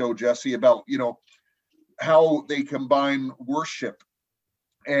on this show, Jesse, about, you know, how they combine worship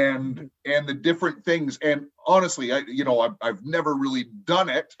and the different things. And honestly, I've never really done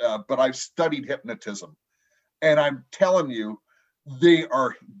it, but I've studied hypnotism, and I'm telling you, they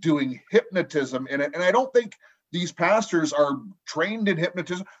are doing hypnotism in it. And I don't think these pastors are trained in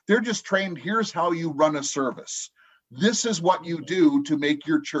hypnotism. They're just trained, here's how you run a service. This is what you do to make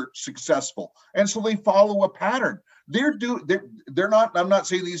your church successful. And so they follow a pattern. They're not, I'm not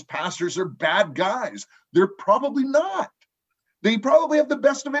saying these pastors are bad guys. They're probably not. They probably have the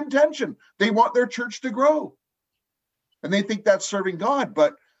best of intention. They want their church to grow. And they think that's serving God.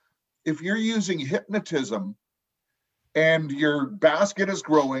 But if you're using hypnotism and your basket is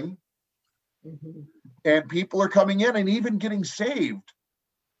growing and people are coming in and even getting saved,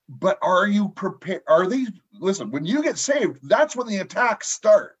 but are you prepared? Listen, when you get saved, that's when the attacks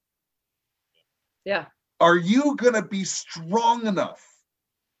start. Yeah. Are you going to be strong enough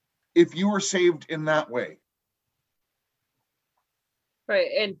if you were saved in that way? Right.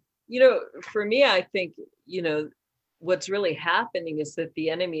 And, for me, I think, what's really happening is that the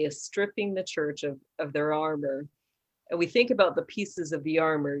enemy is stripping the church of their armor. And we think about the pieces of the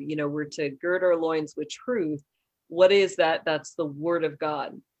armor, we're to gird our loins with truth. What is that? That's the word of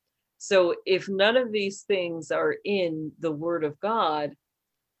God. So if none of these things are in the word of God,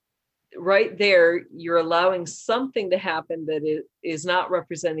 right there, you're allowing something to happen that is not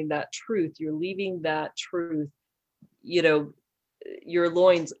representing that truth. You're leaving that truth, your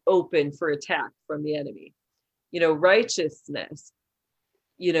loins open for attack from the enemy. Righteousness,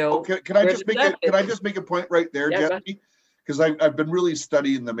 Can I just make a point right there, Yeah, Jesse? Because I've been really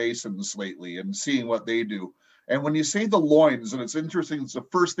studying the Masons lately and seeing what they do. And when you say the loins, and it's interesting, it's the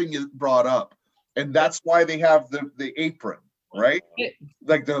first thing you brought up, and that's why they have the apron, right?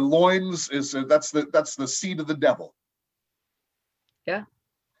 Like the loins that's the seed of the devil. Yeah.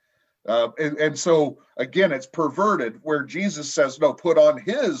 And so again, it's perverted, where Jesus says, no, put on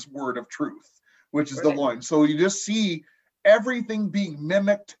his word of truth, which is the loin. So you just see everything being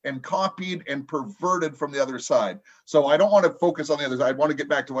mimicked and copied and perverted from the other side. So I don't want to focus on the other side. I want to get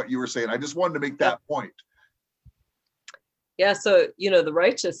back to what you were saying. I just wanted to make that point. Yeah. So, the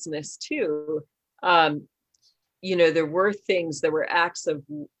righteousness too, there were things, there were acts of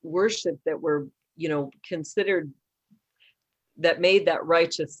worship that were, considered, that made that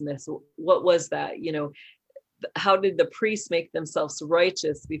righteousness. What was that? How did the priests make themselves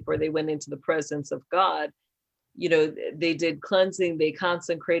righteous before they went into the presence of God? They did cleansing, they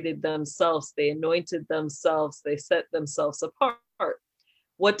consecrated themselves, they anointed themselves, they set themselves apart.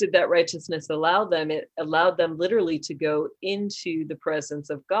 What did that righteousness allow them? It allowed them literally to go into the presence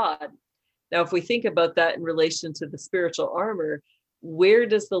of God. Now, if we think about that in relation to the spiritual armor, where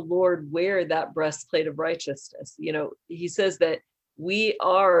does the Lord wear that breastplate of righteousness? He says that we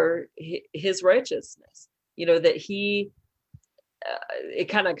are his righteousness, that he, it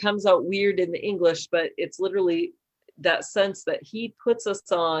kind of comes out weird in the English, but it's literally that sense that he puts us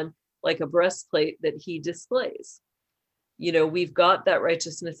on like a breastplate that he displays. We've got that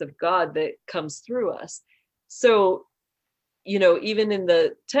righteousness of God that comes through us. So, even in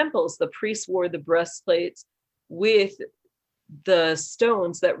the temples, the priests wore the breastplates with the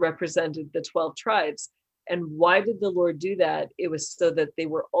stones that represented the 12 tribes. And why did the Lord do that? It was so that they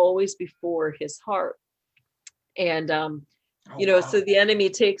were always before his heart. And, so the enemy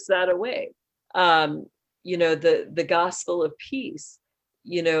takes that away. The gospel of peace,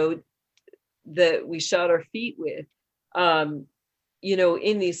 that we shod our feet with. In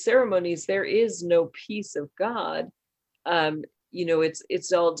these ceremonies, there is no peace of God.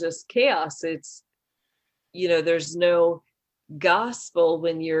 It's all just chaos. It's, there's no gospel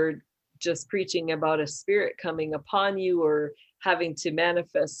when you're just preaching about a spirit coming upon you or having to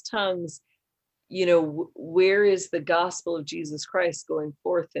manifest tongues. Where is the gospel of Jesus Christ going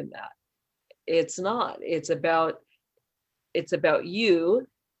forth in that? It's not. It's about you,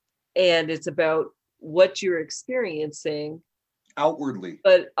 and it's about what you're experiencing outwardly.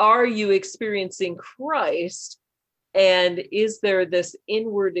 But are you experiencing Christ? And is there this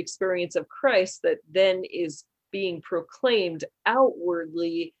inward experience of Christ that then is being proclaimed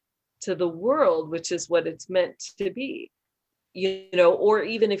outwardly to the world, which is what it's meant to be? Or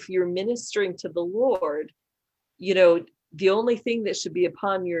even if you're ministering to the Lord, the only thing that should be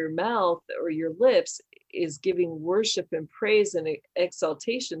upon your mouth or your lips is giving worship and praise and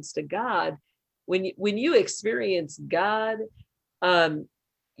exaltations to God. When you experience God,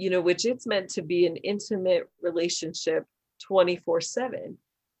 which it's meant to be an intimate relationship 24/7.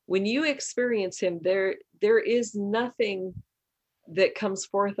 When you experience him, there is nothing that comes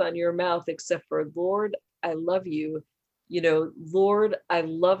forth on your mouth except for, Lord, I love you. Lord, I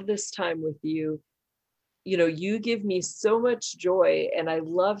love this time with you. You give me so much joy and I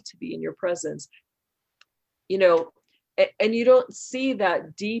love to be in your presence. And you don't see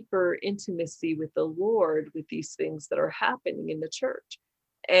that deeper intimacy with the Lord with these things that are happening in the church.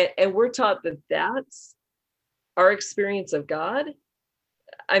 And we're taught that that's our experience of God.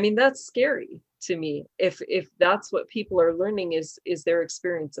 I mean, that's scary to me. If that's what people are learning is their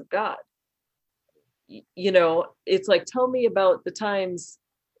experience of God. it's like, tell me about the times,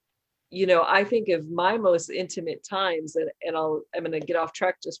 I think of my most intimate times, and I'm going to get off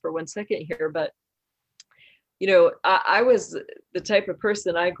track just for 1 second here, but I was the type of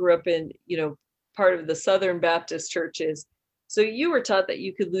person, I grew up in, part of the Southern Baptist churches. So you were taught that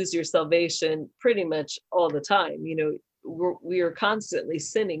you could lose your salvation pretty much all the time. We are constantly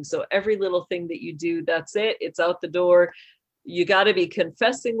sinning. So every little thing that you do, that's it. It's out the door. You got to be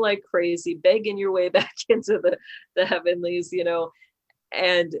confessing like crazy, begging your way back into the heavenlies,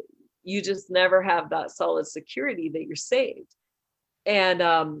 and you just never have that solid security that you're saved. And,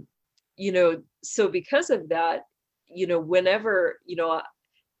 so because of that, whenever,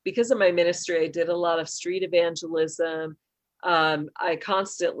 because of my ministry, I did a lot of street evangelism. I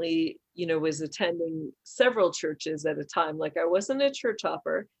constantly, was attending several churches at a time. Like, I wasn't a church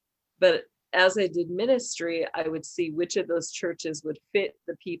hopper, but as I did ministry, I would see which of those churches would fit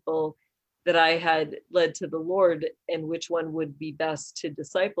the people that I had led to the Lord and which one would be best to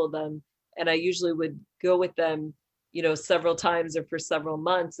disciple them. And I usually would go with them, several times or for several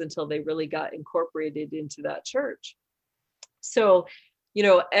months until they really got incorporated into that church. So,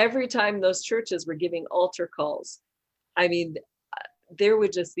 every time those churches were giving altar calls, I mean, there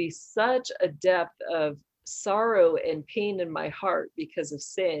would just be such a depth of sorrow and pain in my heart because of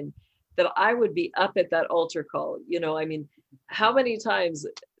sin that I would be up at that altar call. How many times,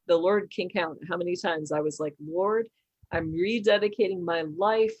 the Lord can count how many times I was like, Lord, I'm rededicating my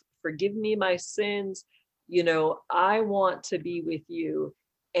life. Forgive me my sins. I want to be with you,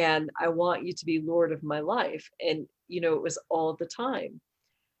 and I want you to be Lord of my life. And, it was all the time.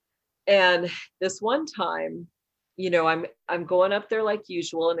 And this one time, I'm going up there like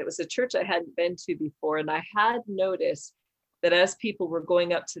usual, and it was a church I hadn't been to before. And I had noticed that as people were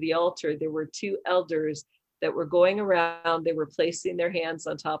going up to the altar, there were two elders that were going around. They were placing their hands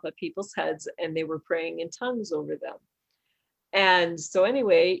on top of people's heads, and they were praying in tongues over them. And so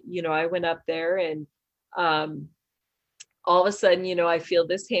anyway, I went up there, and all of a sudden, I feel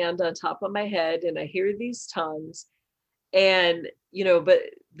this hand on top of my head, and I hear these tongues, and, but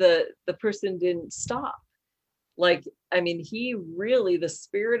the person didn't stop. Like, the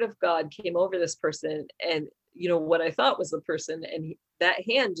Spirit of God came over this person, and, what I thought was the person, and that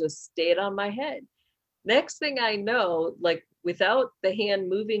hand just stayed on my head. Next thing I know, like, without the hand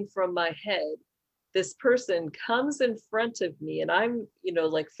moving from my head, this person comes in front of me, and I'm,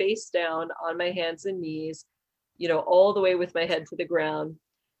 like face down on my hands and knees, all the way with my head to the ground.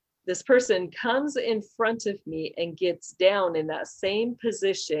 This person comes in front of me and gets down in that same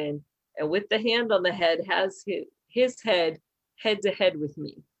position, and with the hand on the head has his head to head with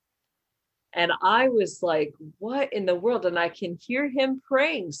me. And I was like, what in the world? And I can hear him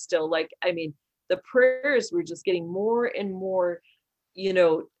praying still. Like, the prayers were just getting more and more,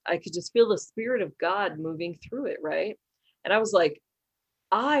 I could just feel the Spirit of God moving through it, right? And I was like,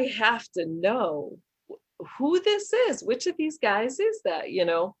 I have to know who this is. Which of these guys is that,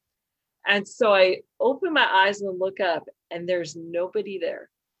 And so I open my eyes and look up, and there's nobody there.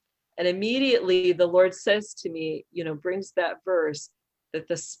 And immediately the Lord says to me, brings that verse that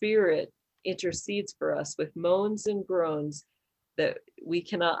the Spirit intercedes for us with moans and groans that we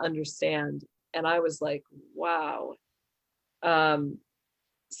cannot understand. And I was like, wow.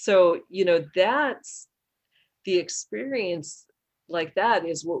 So, that's the experience. Like, that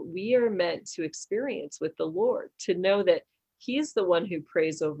is what we are meant to experience with the Lord, to know that He's the one who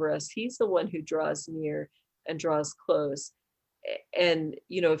prays over us. He's the one who draws near and draws close. And,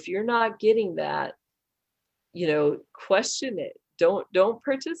 if you're not getting that, question it. Don't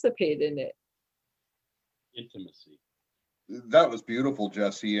participate in it. Intimacy. That was beautiful,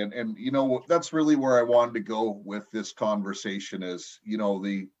 Jesse. And that's really where I wanted to go with this conversation is,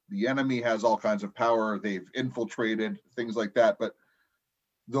 the enemy has all kinds of power. They've infiltrated, things like that. But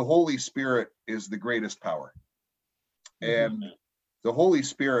the Holy Spirit is the greatest power. And the Holy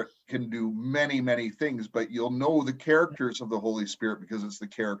Spirit can do many, many things, but you'll know the characters of the Holy Spirit because it's the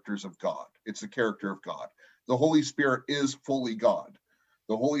characters of God. It's the character of God. The Holy Spirit is fully God.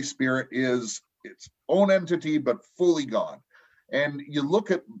 The Holy Spirit is its own entity, but fully God. And you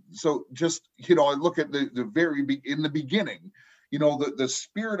look at, so just, I look at the very, in the beginning, the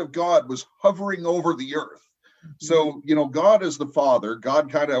Spirit of God was hovering over the earth. So, God is the Father.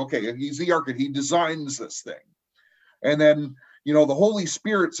 God he's the architect. He designs this thing. And then, the Holy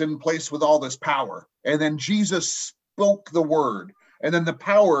Spirit's in place with all this power. And then Jesus spoke the word. And then the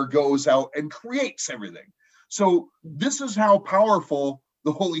power goes out and creates everything. So this is how powerful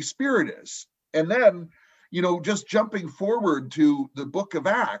the Holy Spirit is. And then, just jumping forward to the book of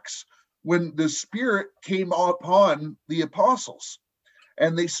Acts, when the Spirit came upon the apostles.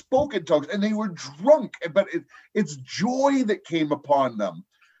 and they spoke in tongues, and they were drunk, but it's joy that came upon them.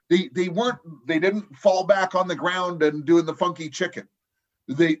 They didn't fall back on the ground and doing the funky chicken.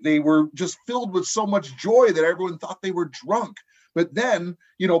 They were just filled with so much joy that everyone thought they were drunk. But then,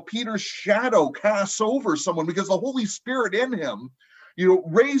 Peter's shadow casts over someone because the Holy Spirit in him,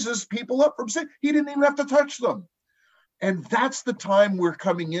 raises people up from sin. He didn't even have to touch them. And that's the time we're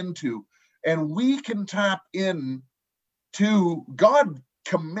coming into. And we can tap in to, God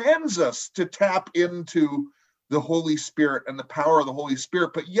commands us to tap into the Holy Spirit and the power of the Holy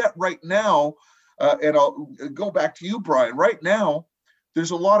Spirit. But yet right now, and I'll go back to you, Brian, right now,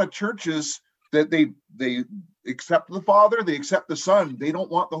 there's a lot of churches that they accept the Father, they accept the Son. They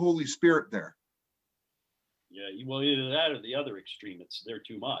don't want the Holy Spirit there. Yeah, well, either that or the other extreme. They're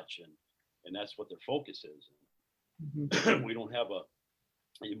too much, and that's what their focus is. Mm-hmm. We don't have a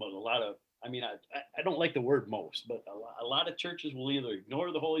lot of. I mean, I don't like the word most, but a lot of churches will either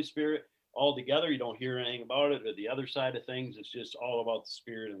ignore the Holy Spirit altogether. You don't hear anything about it, or the other side of things. It's just all about the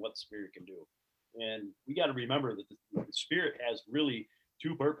Spirit and what the Spirit can do. And we got to remember that the Spirit has really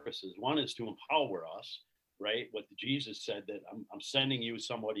two purposes. One is to empower us, right? What Jesus said, that I'm sending you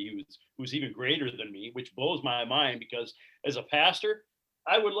somebody who's even greater than me, which blows my mind, because as a pastor,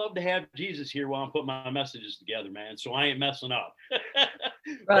 I would love to have Jesus here while I'm putting my messages together, man. So I ain't messing up. Right.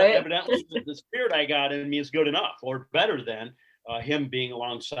 But evidently, the Spirit I got in me is good enough, or better than him being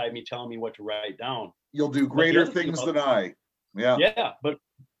alongside me, telling me what to write down. You'll do greater things than I. Yeah. Yeah. But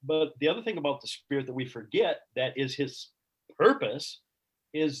the other thing about the Spirit that we forget, that is his purpose,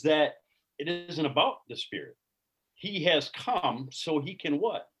 is that it isn't about the Spirit. He has come so he can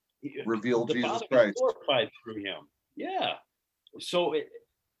what? Reveal the Jesus Father Christ. Glorified through him. Yeah. So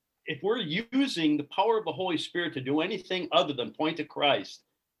if we're using the power of the Holy Spirit to do anything other than point to Christ,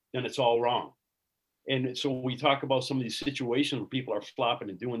 then it's all wrong. And so we talk about some of these situations where people are flopping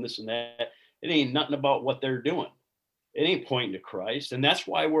and doing this and that. It ain't nothing about what they're doing. It ain't pointing to Christ. And that's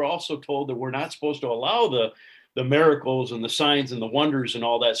why we're also told that we're not supposed to allow the miracles and the signs and the wonders and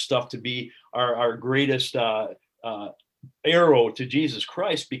all that stuff to be our greatest arrow to Jesus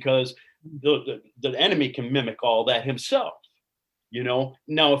Christ, because the enemy can mimic all that himself.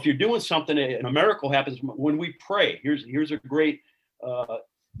 Now if you're doing something and a miracle happens when we pray, here's a great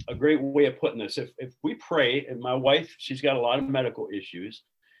way of putting this. If we pray, and my wife, she's got a lot of medical issues,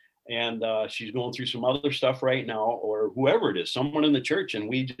 and she's going through some other stuff right now, or whoever it is, someone in the church, and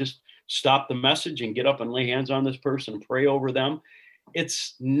we just stop the message and get up and lay hands on this person and pray over them.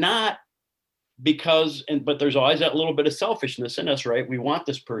 It's not because, but there's always that little bit of selfishness in us, right? We want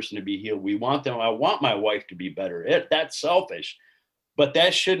this person to be healed. We want them. I want my wife to be better. That's selfish, but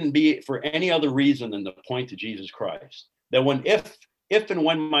that shouldn't be for any other reason than to point to Jesus Christ. That if and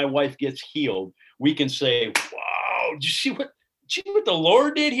when my wife gets healed, we can say, wow, did you see what the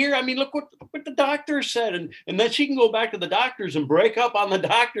Lord did here? I mean, look what the doctor said. And then she can go back to the doctors and break up on the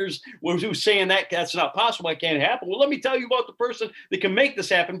doctors who's saying that's not possible. It can't happen. Well, let me tell you about the person that can make this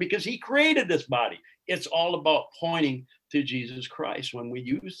happen, because he created this body. It's all about pointing to Jesus Christ when we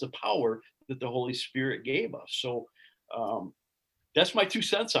use the power that the Holy Spirit gave us. So that's my 2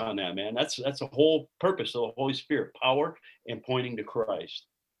 cents on that, man. That's the whole purpose of the Holy Spirit, power and pointing to Christ.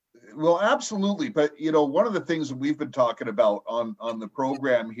 Well, absolutely. But, one of the things that we've been talking about on the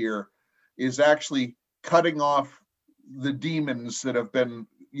program here is actually cutting off the demons that have been,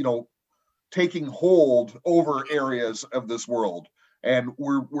 taking hold over areas of this world. And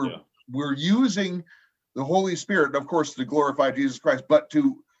we're using the Holy Spirit, of course, to glorify Jesus Christ, but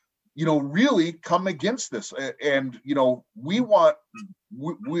to, really come against this. And, we want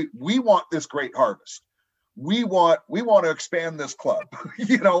this great harvest. We want to expand this club.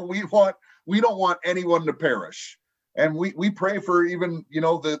 We don't want anyone to perish. And we pray for even,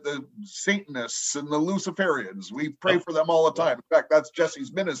 the Satanists and the Luciferians. We pray for them all the time. In fact, that's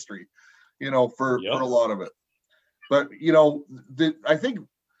Jesse's ministry, for a lot of it. But, I think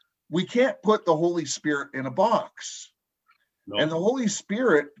we can't put the Holy Spirit in a box. No. And the Holy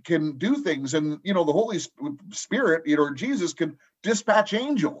Spirit can do things. And, the Holy Spirit, Jesus can dispatch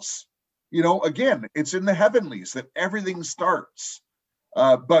angels. Again, it's in the heavenlies that everything starts.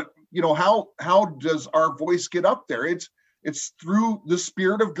 But how does our voice get up there? It's through the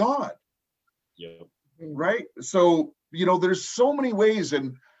Spirit of God. Yeah. Right. So, there's so many ways,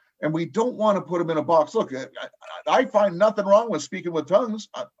 and we don't want to put them in a box. Look, I find nothing wrong with speaking with tongues.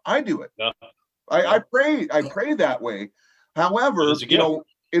 I do it. Yeah. I pray that way. However,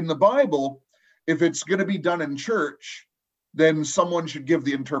 in the Bible, if it's going to be done in church, then someone should give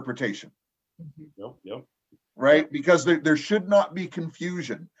the interpretation. Yep. right? Because there should not be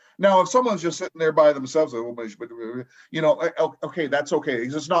confusion. Now, if someone's just sitting there by themselves, you know, okay, that's okay,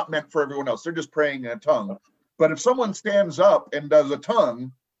 because it's not meant for everyone else. They're just praying in a tongue. But if someone stands up and does a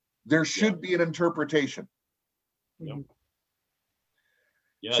tongue, there should be an interpretation. Yep.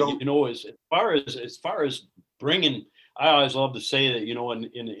 Yeah, So, you know, as far as bringing, I always love to say that, you know, in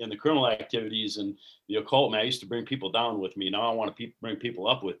the criminal activities and the occult, man, I used to bring people down with me. Now I want to bring people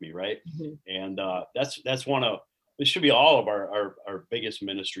up with me, right? Mhm. And that's one of, this should be all of our biggest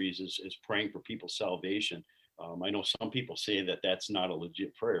ministries is praying for people's salvation. I know some people say that that's not a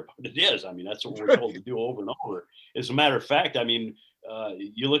legit prayer, but it is. I mean, that's what we're told to do over and over. As a matter of fact, I mean,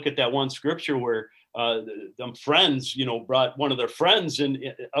 you look at that one scripture where them friends, you know, brought one of their friends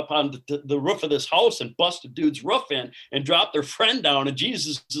up on the roof of this house and busted dude's roof in and dropped their friend down. And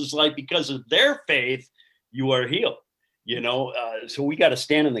Jesus is like, because of their faith, you are healed. You know, so we got to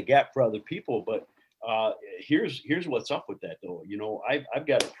stand in the gap for other people. But here's what's up with that, though. You know, I've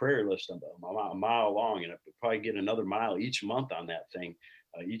got a prayer list a mile long, and I could probably get another mile each month on that thing.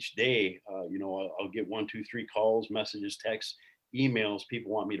 Each day, you know, I'll get 1, 2, 3 calls, messages, texts, emails.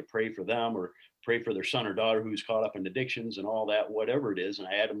 People want me to pray for them or pray for their son or daughter who's caught up in addictions and all that, whatever it is. And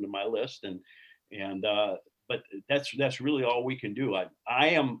I add them to my list. But that's really all we can do. I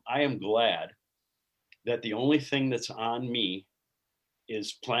am glad that the only thing that's on me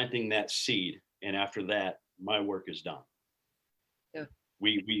is planting that seed. And after that, my work is done. Yeah.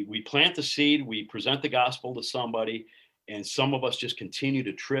 We plant the seed, we present the gospel to somebody, and some of us just continue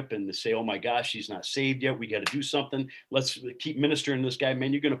to trip and to say, oh my gosh, he's not saved yet. We got to do something. Let's keep ministering to this guy.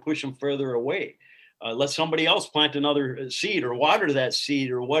 Man, you're going to push him further away. Let somebody else plant another seed or water that seed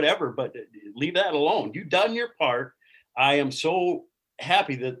or whatever, but leave that alone. You've done your part. I am so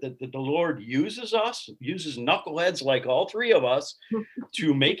happy that the Lord uses us, uses knuckleheads like all three of us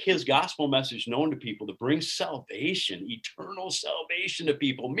to make his gospel message known to people, to bring salvation, eternal salvation to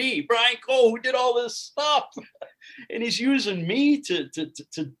people. Me, Brian Cole, who did all this stuff. And he's using me to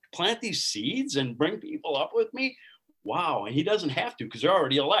plant these seeds and bring people up with me. Wow. And he doesn't have to, because they're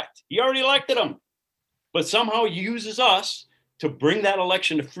already elect. He already elected them. But somehow he uses us to bring that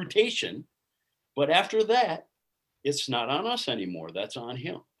election to fruition. But after that, it's not on us anymore. That's on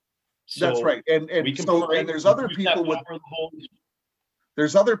him. So that's right. And there's other people with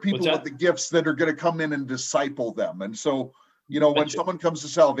the gifts that are going to come in and disciple them. And so, you know, when someone comes to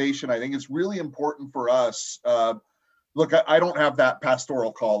salvation, I think it's really important for us. Look, I don't have that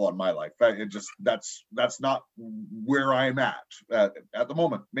pastoral call on my life. That's not where I'm at the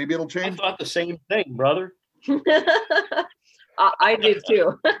moment. Maybe it'll change. I thought the same thing, brother. I did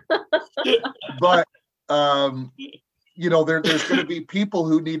too. But you know, there's going to be people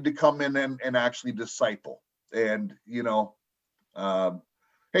who need to come in and actually disciple. And, you know,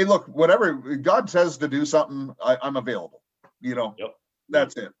 hey, look, whatever God says to do something, I'm available. You know,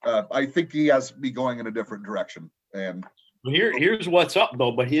 That's it. I think he has me going in a different direction. And here's what's up,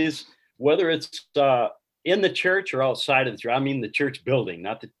 though. But whether it's in the church or outside of the church, I mean the church building,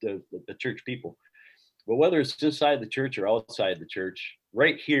 not the church people, but whether it's inside the church or outside the church,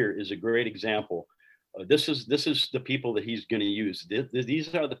 right here is a great example. This is the people that he's going to use.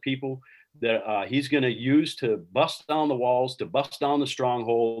 These are the people that he's going to use to bust down the walls, to bust down the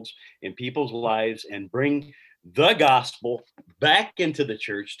strongholds in people's lives, and bring the gospel back into the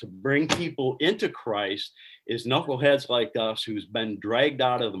church, to bring people into Christ, is knuckleheads like us who's been dragged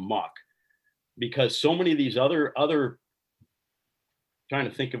out of the muck. Because so many of these other trying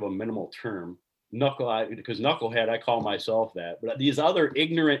to think of a minimal term, knucklehead, I call myself that, but these other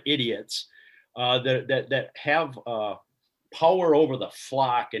ignorant idiots that have power over the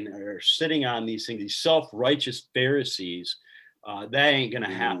flock and are sitting on these things, these self-righteous Pharisees, that ain't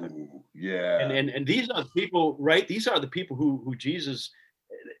gonna happen. Ooh, yeah. And these are the people, right? These are the people who Jesus,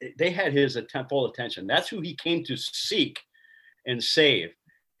 they had his full attention. That's who he came to seek and save.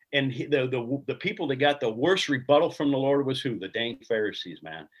 And the people that got the worst rebuttal from the Lord was who? The dang Pharisees,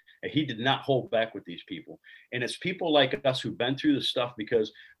 man. And he did not hold back with these people. And it's people like us who've been through the stuff,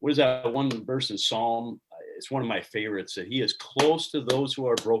 because what is that one verse in Psalm? It's one of my favorites, that he is close to those who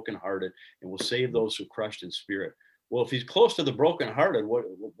are brokenhearted and will save those who are crushed in spirit. Well, if he's close to the brokenhearted,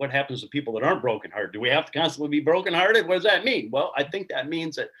 what happens to people that aren't brokenhearted? Do we have to constantly be brokenhearted? What does that mean? Well, I think that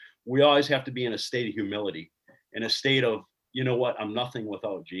means that we always have to be in a state of humility, in a state of, you know what, I'm nothing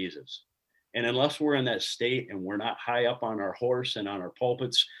without Jesus. And unless we're in that state and we're not high up on our horse and on our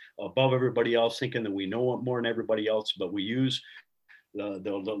pulpits above everybody else, thinking that we know it more than everybody else, but we use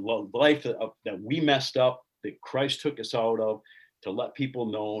the life that we messed up, that Christ took us out of, to let people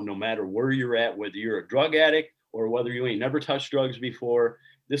know, no matter where you're at, whether you're a drug addict or whether you ain't never touched drugs before,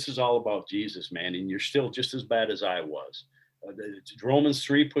 this is all about Jesus, man. And you're still just as bad as I was. Romans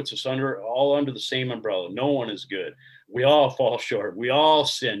 3 puts us all under the same umbrella. No one is good. We all fall short. We all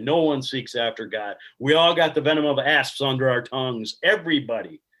sin. No one seeks after God. We all got the venom of asps under our tongues.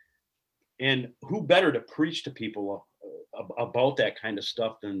 Everybody. And who better to preach to people about that kind of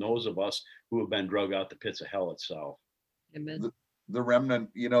stuff than those of us who have been drug out the pits of hell itself? Amen. The remnant,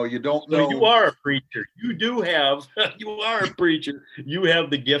 you don't know. So you are a preacher. You are a preacher. You have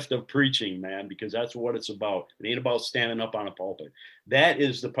the gift of preaching, man, because that's what it's about. It ain't about standing up on a pulpit. That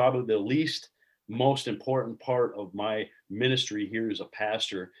is probably the least most important part of my ministry here as a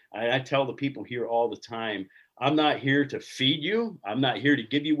pastor. I tell the people here all the time, I'm not here to feed you. I'm not here to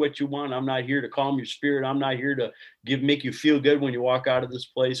give you what you want. I'm not here to calm your spirit. I'm not here to make you feel good when you walk out of this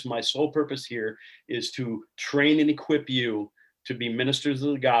place. My sole purpose here is to train and equip you to be ministers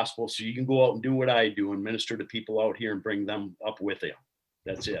of the gospel, so you can go out and do what I do and minister to people out here and bring them up with you.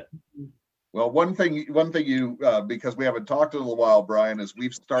 That's it. Well, one thing you because we haven't talked in a little while, Brian, is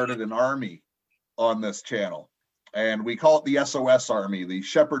we've started an army on this channel, and we call it the SOS Army, the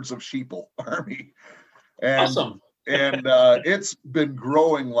Shepherds of Sheeple Army. And, awesome. And it's been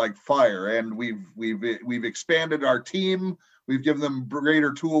growing like fire, and we've expanded our team. We've given them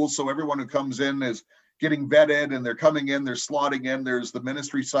greater tools, so everyone who comes in is getting vetted, and they're coming in, they're slotting in. There's the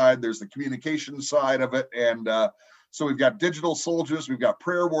ministry side, there's the communication side of it. And so we've got digital soldiers, we've got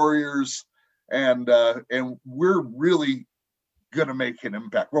prayer warriors, and we're really going to make an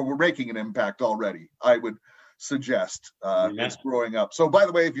impact. Well, we're making an impact already, I would suggest. It's growing up. So by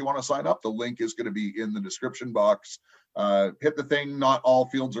the way, if you want to sign up, the link is going to be in the description box. Hit the thing. Not all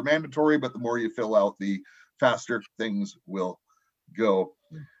fields are mandatory, but the more you fill out, the faster things will go.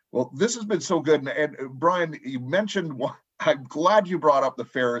 Well, this has been so good. And Brian, you mentioned, I'm glad you brought up the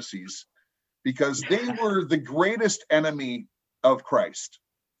Pharisees, because they were the greatest enemy of Christ.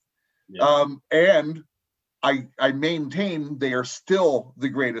 Yeah. And I maintain they are still the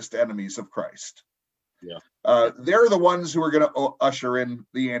greatest enemies of Christ. Yeah. They're the ones who are going to usher in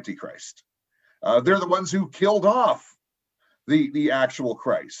the Antichrist. They're the ones who killed off the actual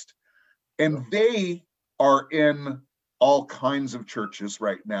Christ. And they are in all kinds of churches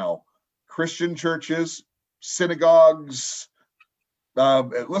right now, Christian churches, synagogues.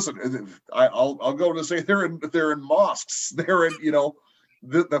 Listen, I'll go to say they're in mosques. They're in,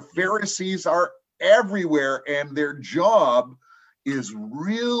 the Pharisees are everywhere, and their job is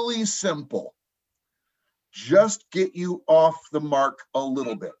really simple. Just get you off the mark a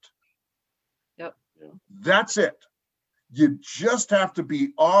little bit. Yep. That's it. You just have to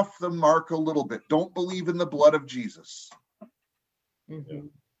be off the mark a little bit. Don't believe in the blood of Jesus. Mm-hmm.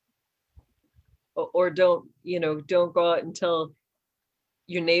 Or don't go out and tell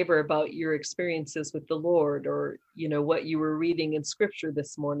your neighbor about your experiences with the Lord, or, what you were reading in scripture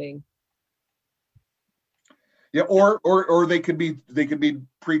this morning. Yeah. Or they could be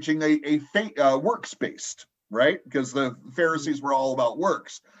preaching a works-based, right? Because the Pharisees were all about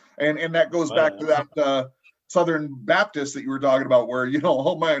works. And that goes back to that, Southern Baptist that you were talking about, where,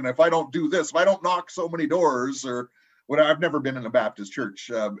 oh man, if I don't do this, if I don't knock so many doors, or what, I've never been in a Baptist church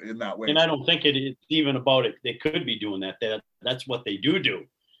in that way. And I don't think it's even about it. They could be doing that. That's what they do.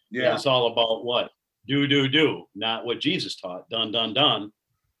 Yeah. It's all about what? Do, not what Jesus taught. Done.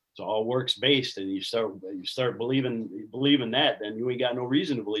 It's all works based, and you start believing that, then you ain't got no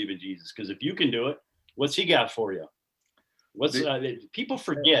reason to believe in Jesus. Because if you can do it, what's he got for you? People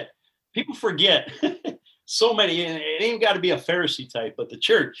forget. People forget. So many, and it ain't got to be a Pharisee type, but the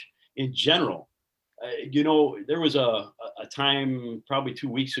church in general. There was a time probably 2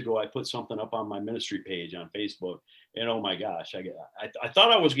 weeks ago, I put something up on my ministry page on Facebook, and oh my gosh, I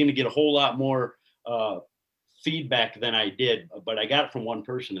thought I was going to get a whole lot more feedback than I did, but I got it from one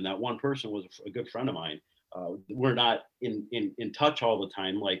person, and that one person was a good friend of mine. We're not in touch all the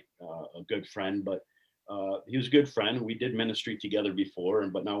time like a good friend, but he was a good friend. We did ministry together before,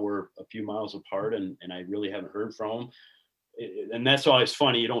 but now we're a few miles apart, and I really haven't heard from him. And that's always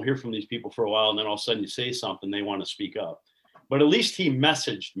funny. You don't hear from these people for a while, and then all of a sudden you say something, they want to speak up. But at least he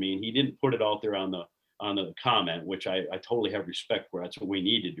messaged me, and he didn't put it out there on the comment, which I totally have respect for. That's what we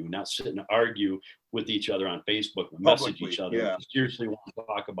need to do, not sit and argue with each other on Facebook and message each other. Yeah. Seriously want to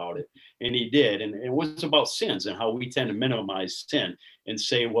talk about it. And he did. And it was about sins and how we tend to minimize sin and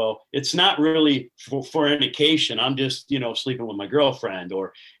say, well, it's not really for fornication. I'm just, sleeping with my girlfriend,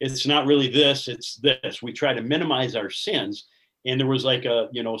 or it's not really this, it's this. We try to minimize our sins. And there was like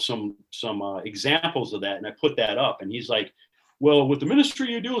some examples of that. And I put that up, and he's like, well, with the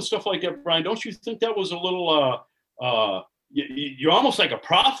ministry you do and stuff like that, Brian, don't you think that was a little, you're almost like a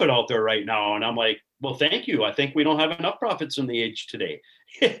prophet out there right now. And I'm like, well, thank you. I think we don't have enough prophets in the age today.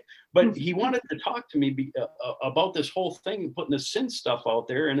 But he wanted to talk to me about this whole thing, putting the sin stuff out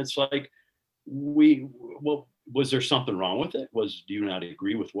there. And it's like, well, was there something wrong with it? Do you not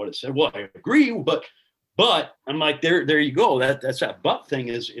agree with what it said? Well, I agree, but I'm like, there you go. That's that but thing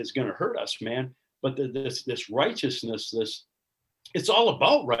is going to hurt us, man. But this righteousness, it's all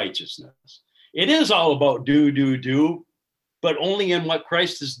about righteousness. It is all about do, but only in what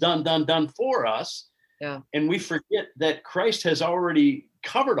Christ has done for us. Yeah. And we forget that Christ has already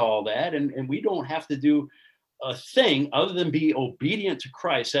covered all that, and we don't have to do a thing other than be obedient to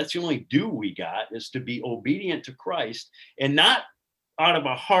Christ. That's the only do we got, is to be obedient to Christ, and not out of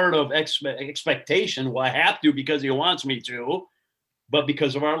a heart of expectation. Well, I have to because he wants me to, but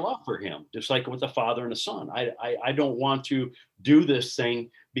because of our love for him, just like with the Father and the Son. I don't want to do this thing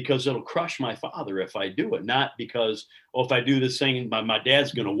because it'll crush my father if I do it, not because, if I do this thing, my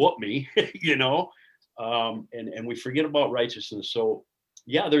dad's going to whoop me, and we forget about righteousness. So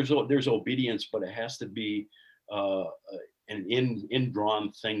yeah, there's obedience, but it has to be an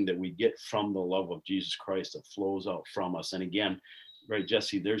indrawn thing that we get from the love of Jesus Christ that flows out from us. And again, right,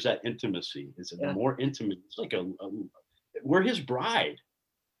 Jesse, there's that intimacy. It's more intimate. It's like we're his bride.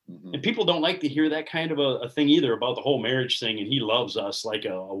 Mm-hmm. And people don't like to hear that kind of a thing either about the whole marriage thing. And he loves us like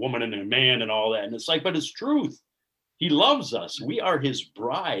a woman and a man and all that. And it's like, but it's truth. He loves us. We are his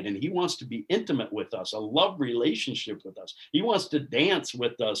bride, and he wants to be intimate with us, a love relationship with us. He wants to dance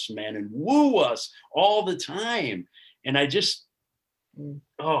with us, man, and woo us all the time. And I just,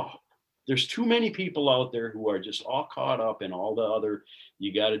 there's too many people out there who are just all caught up in all the other,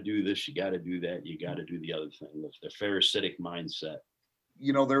 you got to do this, you got to do that, you got to do the other thing, the Pharisaic mindset.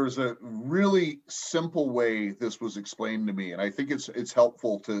 There was a really simple way this was explained to me, and I think it's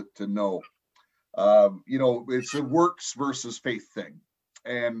helpful to know. It's a works versus faith thing,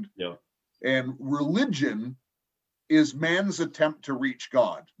 and religion is man's attempt to reach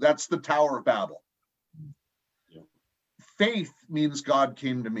God. That's the Tower of Babel. Yeah. Faith means God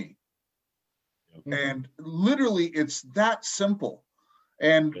came to me. Yeah. And literally it's that simple.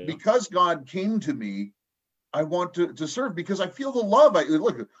 And because God came to me, I want to serve, because I feel the love.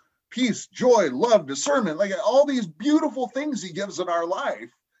 Look, peace, joy, love, discernment, like all these beautiful things he gives in our life.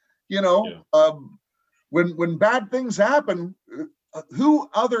 When bad things happen, who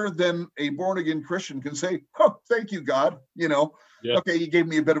other than a born again Christian can say, "Oh, thank you, God." Okay, you gave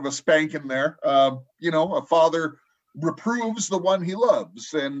me a bit of a spanking there. A father reproves the one he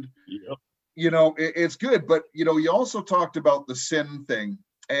loves, and it's good. But you also talked about the sin thing,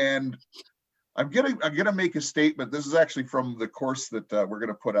 and I'm gonna make a statement. This is actually from the course that we're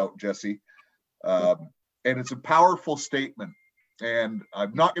gonna put out, Jesse, and it's a powerful statement. And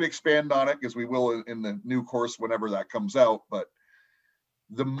I'm not going to expand on it because we will in the new course whenever that comes out. But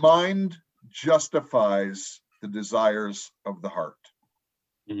the mind justifies the desires of the heart.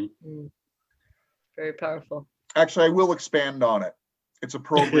 Mm-hmm. Very powerful. Actually, I will expand on it. It's a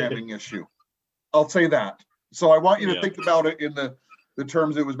programming issue. I'll say that. So I want you to think about it in the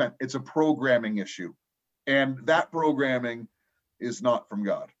terms it was meant. It's a programming issue. And that programming is not from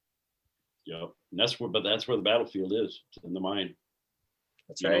God. Yeah. And that's where the battlefield is, in the mind.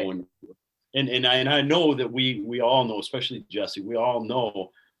 That's right. And I know that we all know, especially Jesse, we all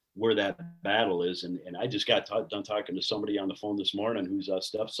know where that battle is. And I just got done talking to somebody on the phone this morning whose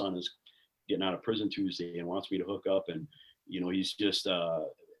stepson is getting out of prison Tuesday and wants me to hook up. And, he's just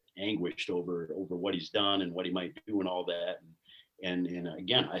anguished over what he's done and what he might do and all that. And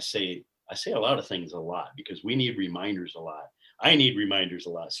again, I say a lot of things a lot because we need reminders a lot. I need reminders a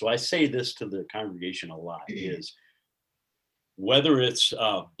lot. So I say this to the congregation a lot is, whether it's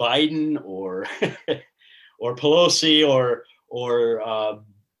Biden or or Pelosi or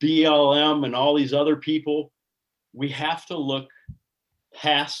BLM and all these other people, we have to look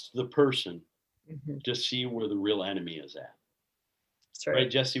past the person to see where the real enemy is at. That's right,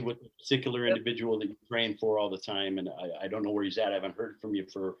 Jesse, with the particular individual that you train for all the time, and I don't know where he's at. I haven't heard from you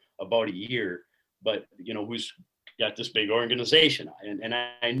for about a year, but who's got this big organization, and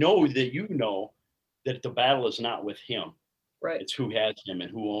I know that that the battle is not with him. Right. It's who has him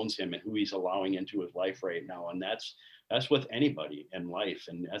and who owns him and who he's allowing into his life right now. And that's with anybody in life.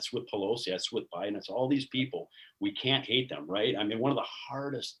 And that's with Pelosi. That's with Biden. It's all these people. We can't hate them, right? I mean, one of the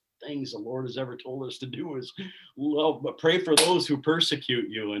hardest things the Lord has ever told us to do is pray for those who persecute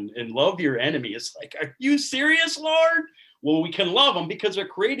you and love your enemy. It's like, are you serious, Lord? Well, we can love them because they're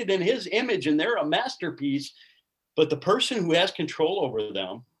created in his image and they're a masterpiece. But the person who has control over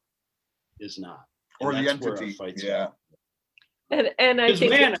them is not. Or the entity. Yeah. And I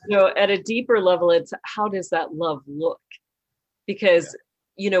think, at a deeper level, it's how does that love look? because,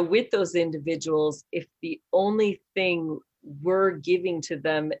 with those individuals, if the only thing we're giving to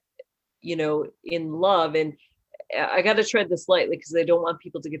them, in love, and I got to tread this lightly because I don't want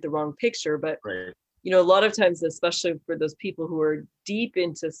people to get the wrong picture, but Right. a lot of times, especially for those people who are deep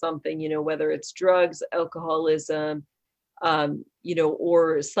into something, whether it's drugs, alcoholism,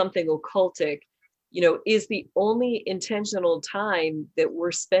 or something occultic, is the only intentional time that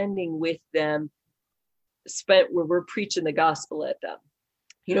we're spending with them spent where we're preaching the gospel at them.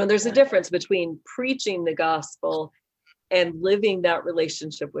 There's a difference between preaching the gospel and living that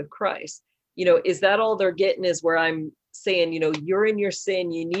relationship with Christ. Is that all they're getting, is where I'm saying, you're in your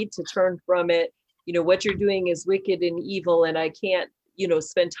sin, you need to turn from it. What you're doing is wicked and evil, and I can't,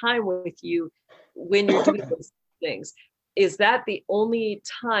 spend time with you when you're doing those things. Is that the only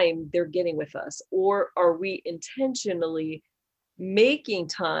time they're getting with us? Or are we intentionally making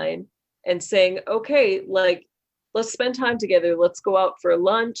time and saying, okay, like, let's spend time together. Let's go out for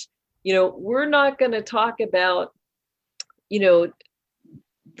lunch. We're not going to talk about,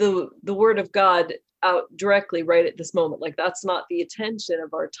 the word of God out directly right at this moment. Like, that's not the attention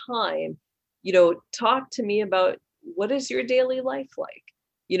of our time. Talk to me about, what is your daily life like?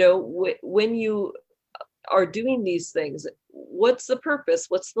 When you are doing these things, what's the purpose?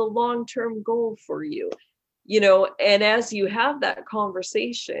 What's the long-term goal for you? And as you have that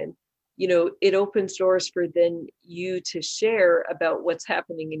conversation, it opens doors for then you to share about what's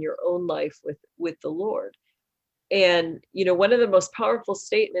happening in your own life with the Lord. And, one of the most powerful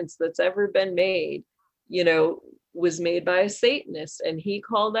statements that's ever been made, was made by a Satanist, and he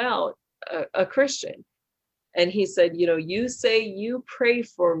called out a Christian. And he said, you say you pray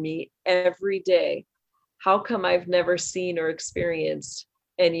for me every day. How come I've never seen or experienced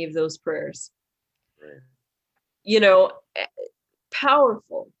any of those prayers? Right.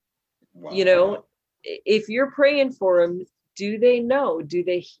 Powerful. Wow. If you're praying for them, do they know? Do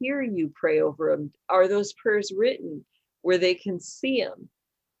they hear you pray over them? Are those prayers written where they can see them,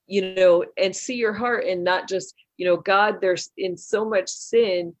 and see your heart, and not just, God, there's in so much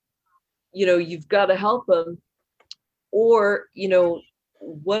sin, you've got to help them. Or,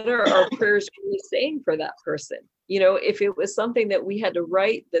 what are our prayers really saying for that person? If it was something that we had to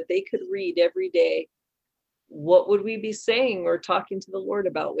write that they could read every day, what would we be saying or talking to the Lord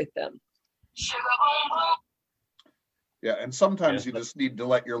about with them? Yeah, and sometimes you just need to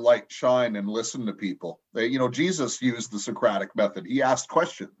let your light shine and listen to people. Jesus used the Socratic method. He asked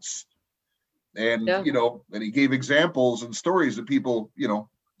questions, and and he gave examples and stories that people,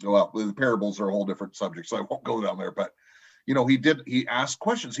 well, the parables are a whole different subject, so I won't go down there. But he asked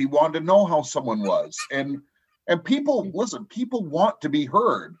questions. He wanted to know how someone was, and people listen. People want to be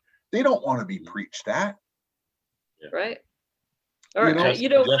heard. They don't want to be preached at. Right. Or one of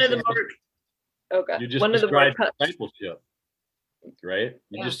the more. Okay. You just described discipleship, right?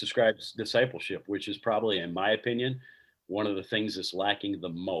 You just described discipleship, which is probably, in my opinion, one of the things that's lacking the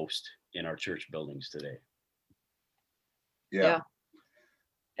most in our church buildings today. Yeah.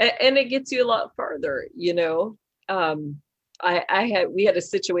 And it gets you a lot farther, we had a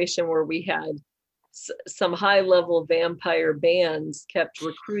situation where we had some high level vampire bands kept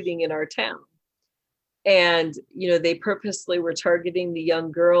recruiting in our town. And, they purposely were targeting the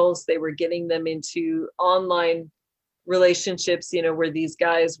young girls. They were getting them into online relationships, where these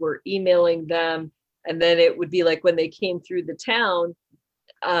guys were emailing them. And then it would be like when they came through the town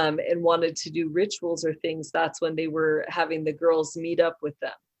and wanted to do rituals or things, that's when they were having the girls meet up with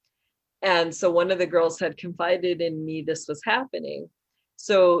them. And so one of the girls had confided in me this was happening.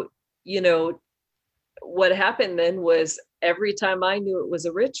 So, what happened then was every time I knew it was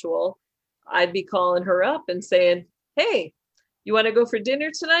a ritual, I'd be calling her up and saying, hey, you want to go for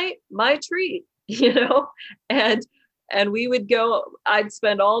dinner tonight? My treat, and we would go, I'd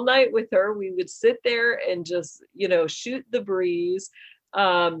spend all night with her. We would sit there and just, shoot the breeze,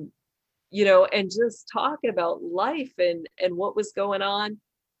 and just talk about life and what was going on.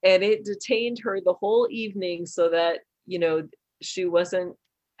 And it detained her the whole evening so that, she wasn't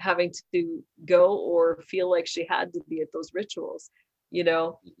having to go or feel like she had to be at those rituals.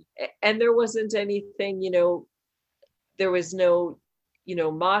 And there wasn't anything, there was no,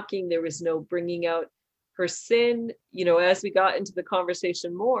 mocking, there was no bringing out her sin. As we got into the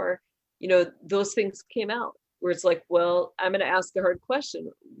conversation more, those things came out where it's like, well, I'm going to ask a hard question.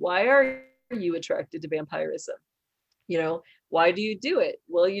 Why are you attracted to vampirism? Why do you do it?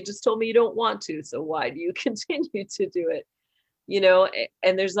 Well, you just told me you don't want to. So why do you continue to do it?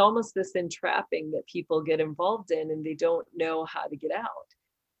 And there's almost this entrapping that people get involved in, and they don't know how to get out.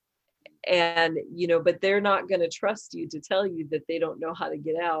 And, but they're not going to trust you to tell you that they don't know how to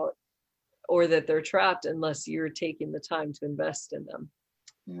get out or that they're trapped unless you're taking the time to invest in them.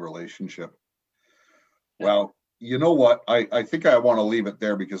 Relationship. Well, you know what? I think I want to leave it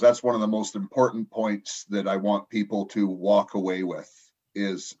there, because that's one of the most important points that I want people to walk away with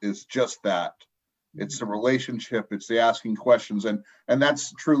is just that. It's the relationship, it's the asking questions, and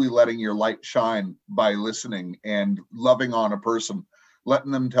that's truly letting your light shine by listening and loving on a person,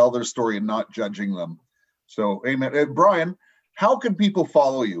 letting them tell their story and not judging them. So, amen. Brian, how can people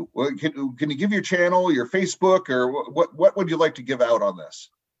follow you? Can you give your channel, your Facebook, or what would you like to give out on this?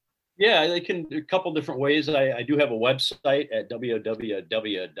 Yeah, they can a couple different ways. I do have a website at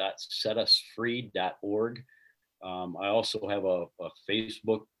www.setusfree.org. I also have a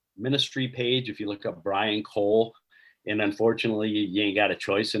Facebook ministry page. If you look up Brian Cole, and unfortunately you ain't got a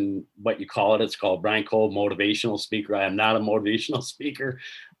choice in what you call it. It's called Brian Cole Motivational Speaker. I am not a motivational speaker,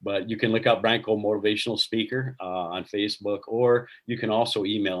 but you can look up Brian Cole Motivational Speaker on Facebook, or you can also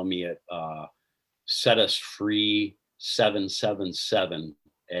email me at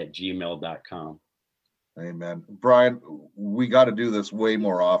setusfree777@gmail.com. Amen. Brian, we got to do this way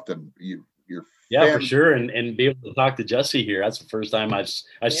more often. Yeah, for sure. And be able to talk to Jessie here. That's the first time I've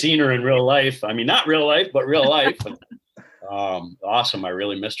seen her in real life. I mean, not real life, but real life. Awesome. I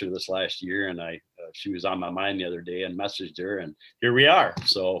really missed her this last year, and she was on my mind the other day and messaged her, and here we are.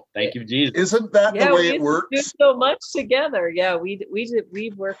 So thank you, Jesus. Isn't that the way it works? We do so much together. Yeah, we've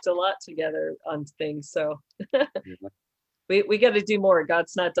worked a lot together on things. So we got to do more.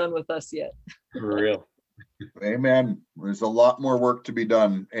 God's not done with us yet. For real. Amen. There's a lot more work to be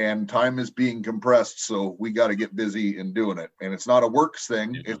done, and time is being compressed. So we got to get busy in doing it. And it's not a works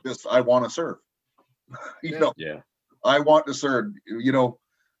thing. Yeah. It's just, I want to serve. I want to serve.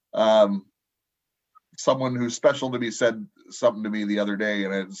 Someone who's special to me said something to me the other day,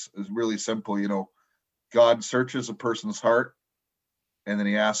 and it's really simple. God searches a person's heart, and then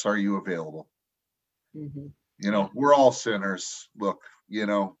he asks, are you available? Mm-hmm. We're all sinners. Look,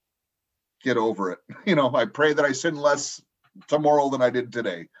 get over it. I pray that I sin less tomorrow than I did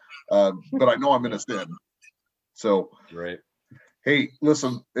today. But I know I'm going to sin. So, right. Hey,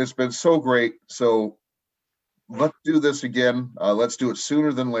 listen, it's been so great. So let's do this again. Let's do it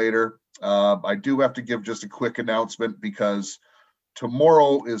sooner than later. I do have to give just a quick announcement, because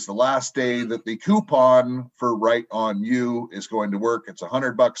tomorrow is the last day that the coupon for Right On You is going to work. It's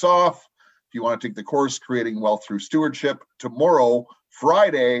 $100 off. If you want to take the course, Creating Wealth Through Stewardship, tomorrow,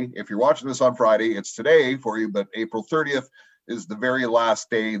 Friday, if you're watching this on Friday, it's today for you, but April 30th is the very last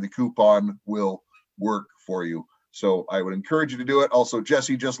day the coupon will work for you. So I would encourage you to do it. Also,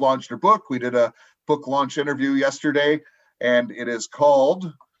 Jessie just launched her book. We did a book launch interview yesterday, and it is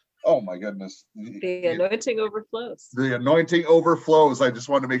called, oh my goodness. The Anointing Overflows. The Anointing Overflows. I just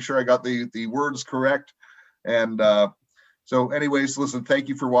wanted to make sure I got the words correct. And so anyways, listen, thank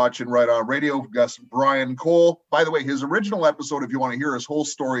you for watching Right On Radio. Gus Brian Cole. By the way, his original episode, if you want to hear his whole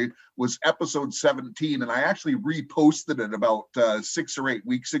story, was episode 17. And I actually reposted it about 6 or 8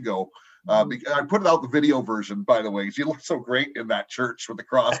 weeks ago. Because I put it out the video version, by the way, because you look so great in that church with the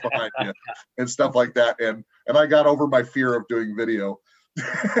cross behind you and stuff like that. And I got over my fear of doing video.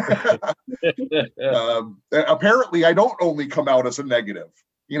 Apparently, I don't only come out as a negative.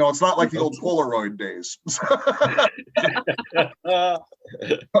 It's not like the old Polaroid days.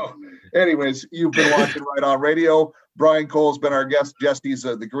 Anyways, you've been watching Right On Radio. Brian Cole's been our guest. Jesse's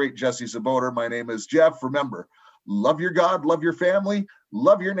the great Jessie Zaboter. My name is Jeff. Remember, love your God, love your family,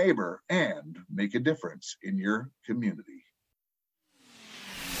 love your neighbor, and make a difference in your community.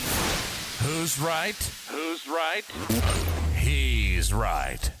 Who's right? Who's right? He's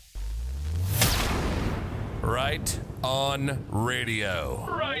right. Right On Radio.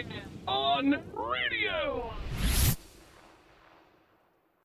 Right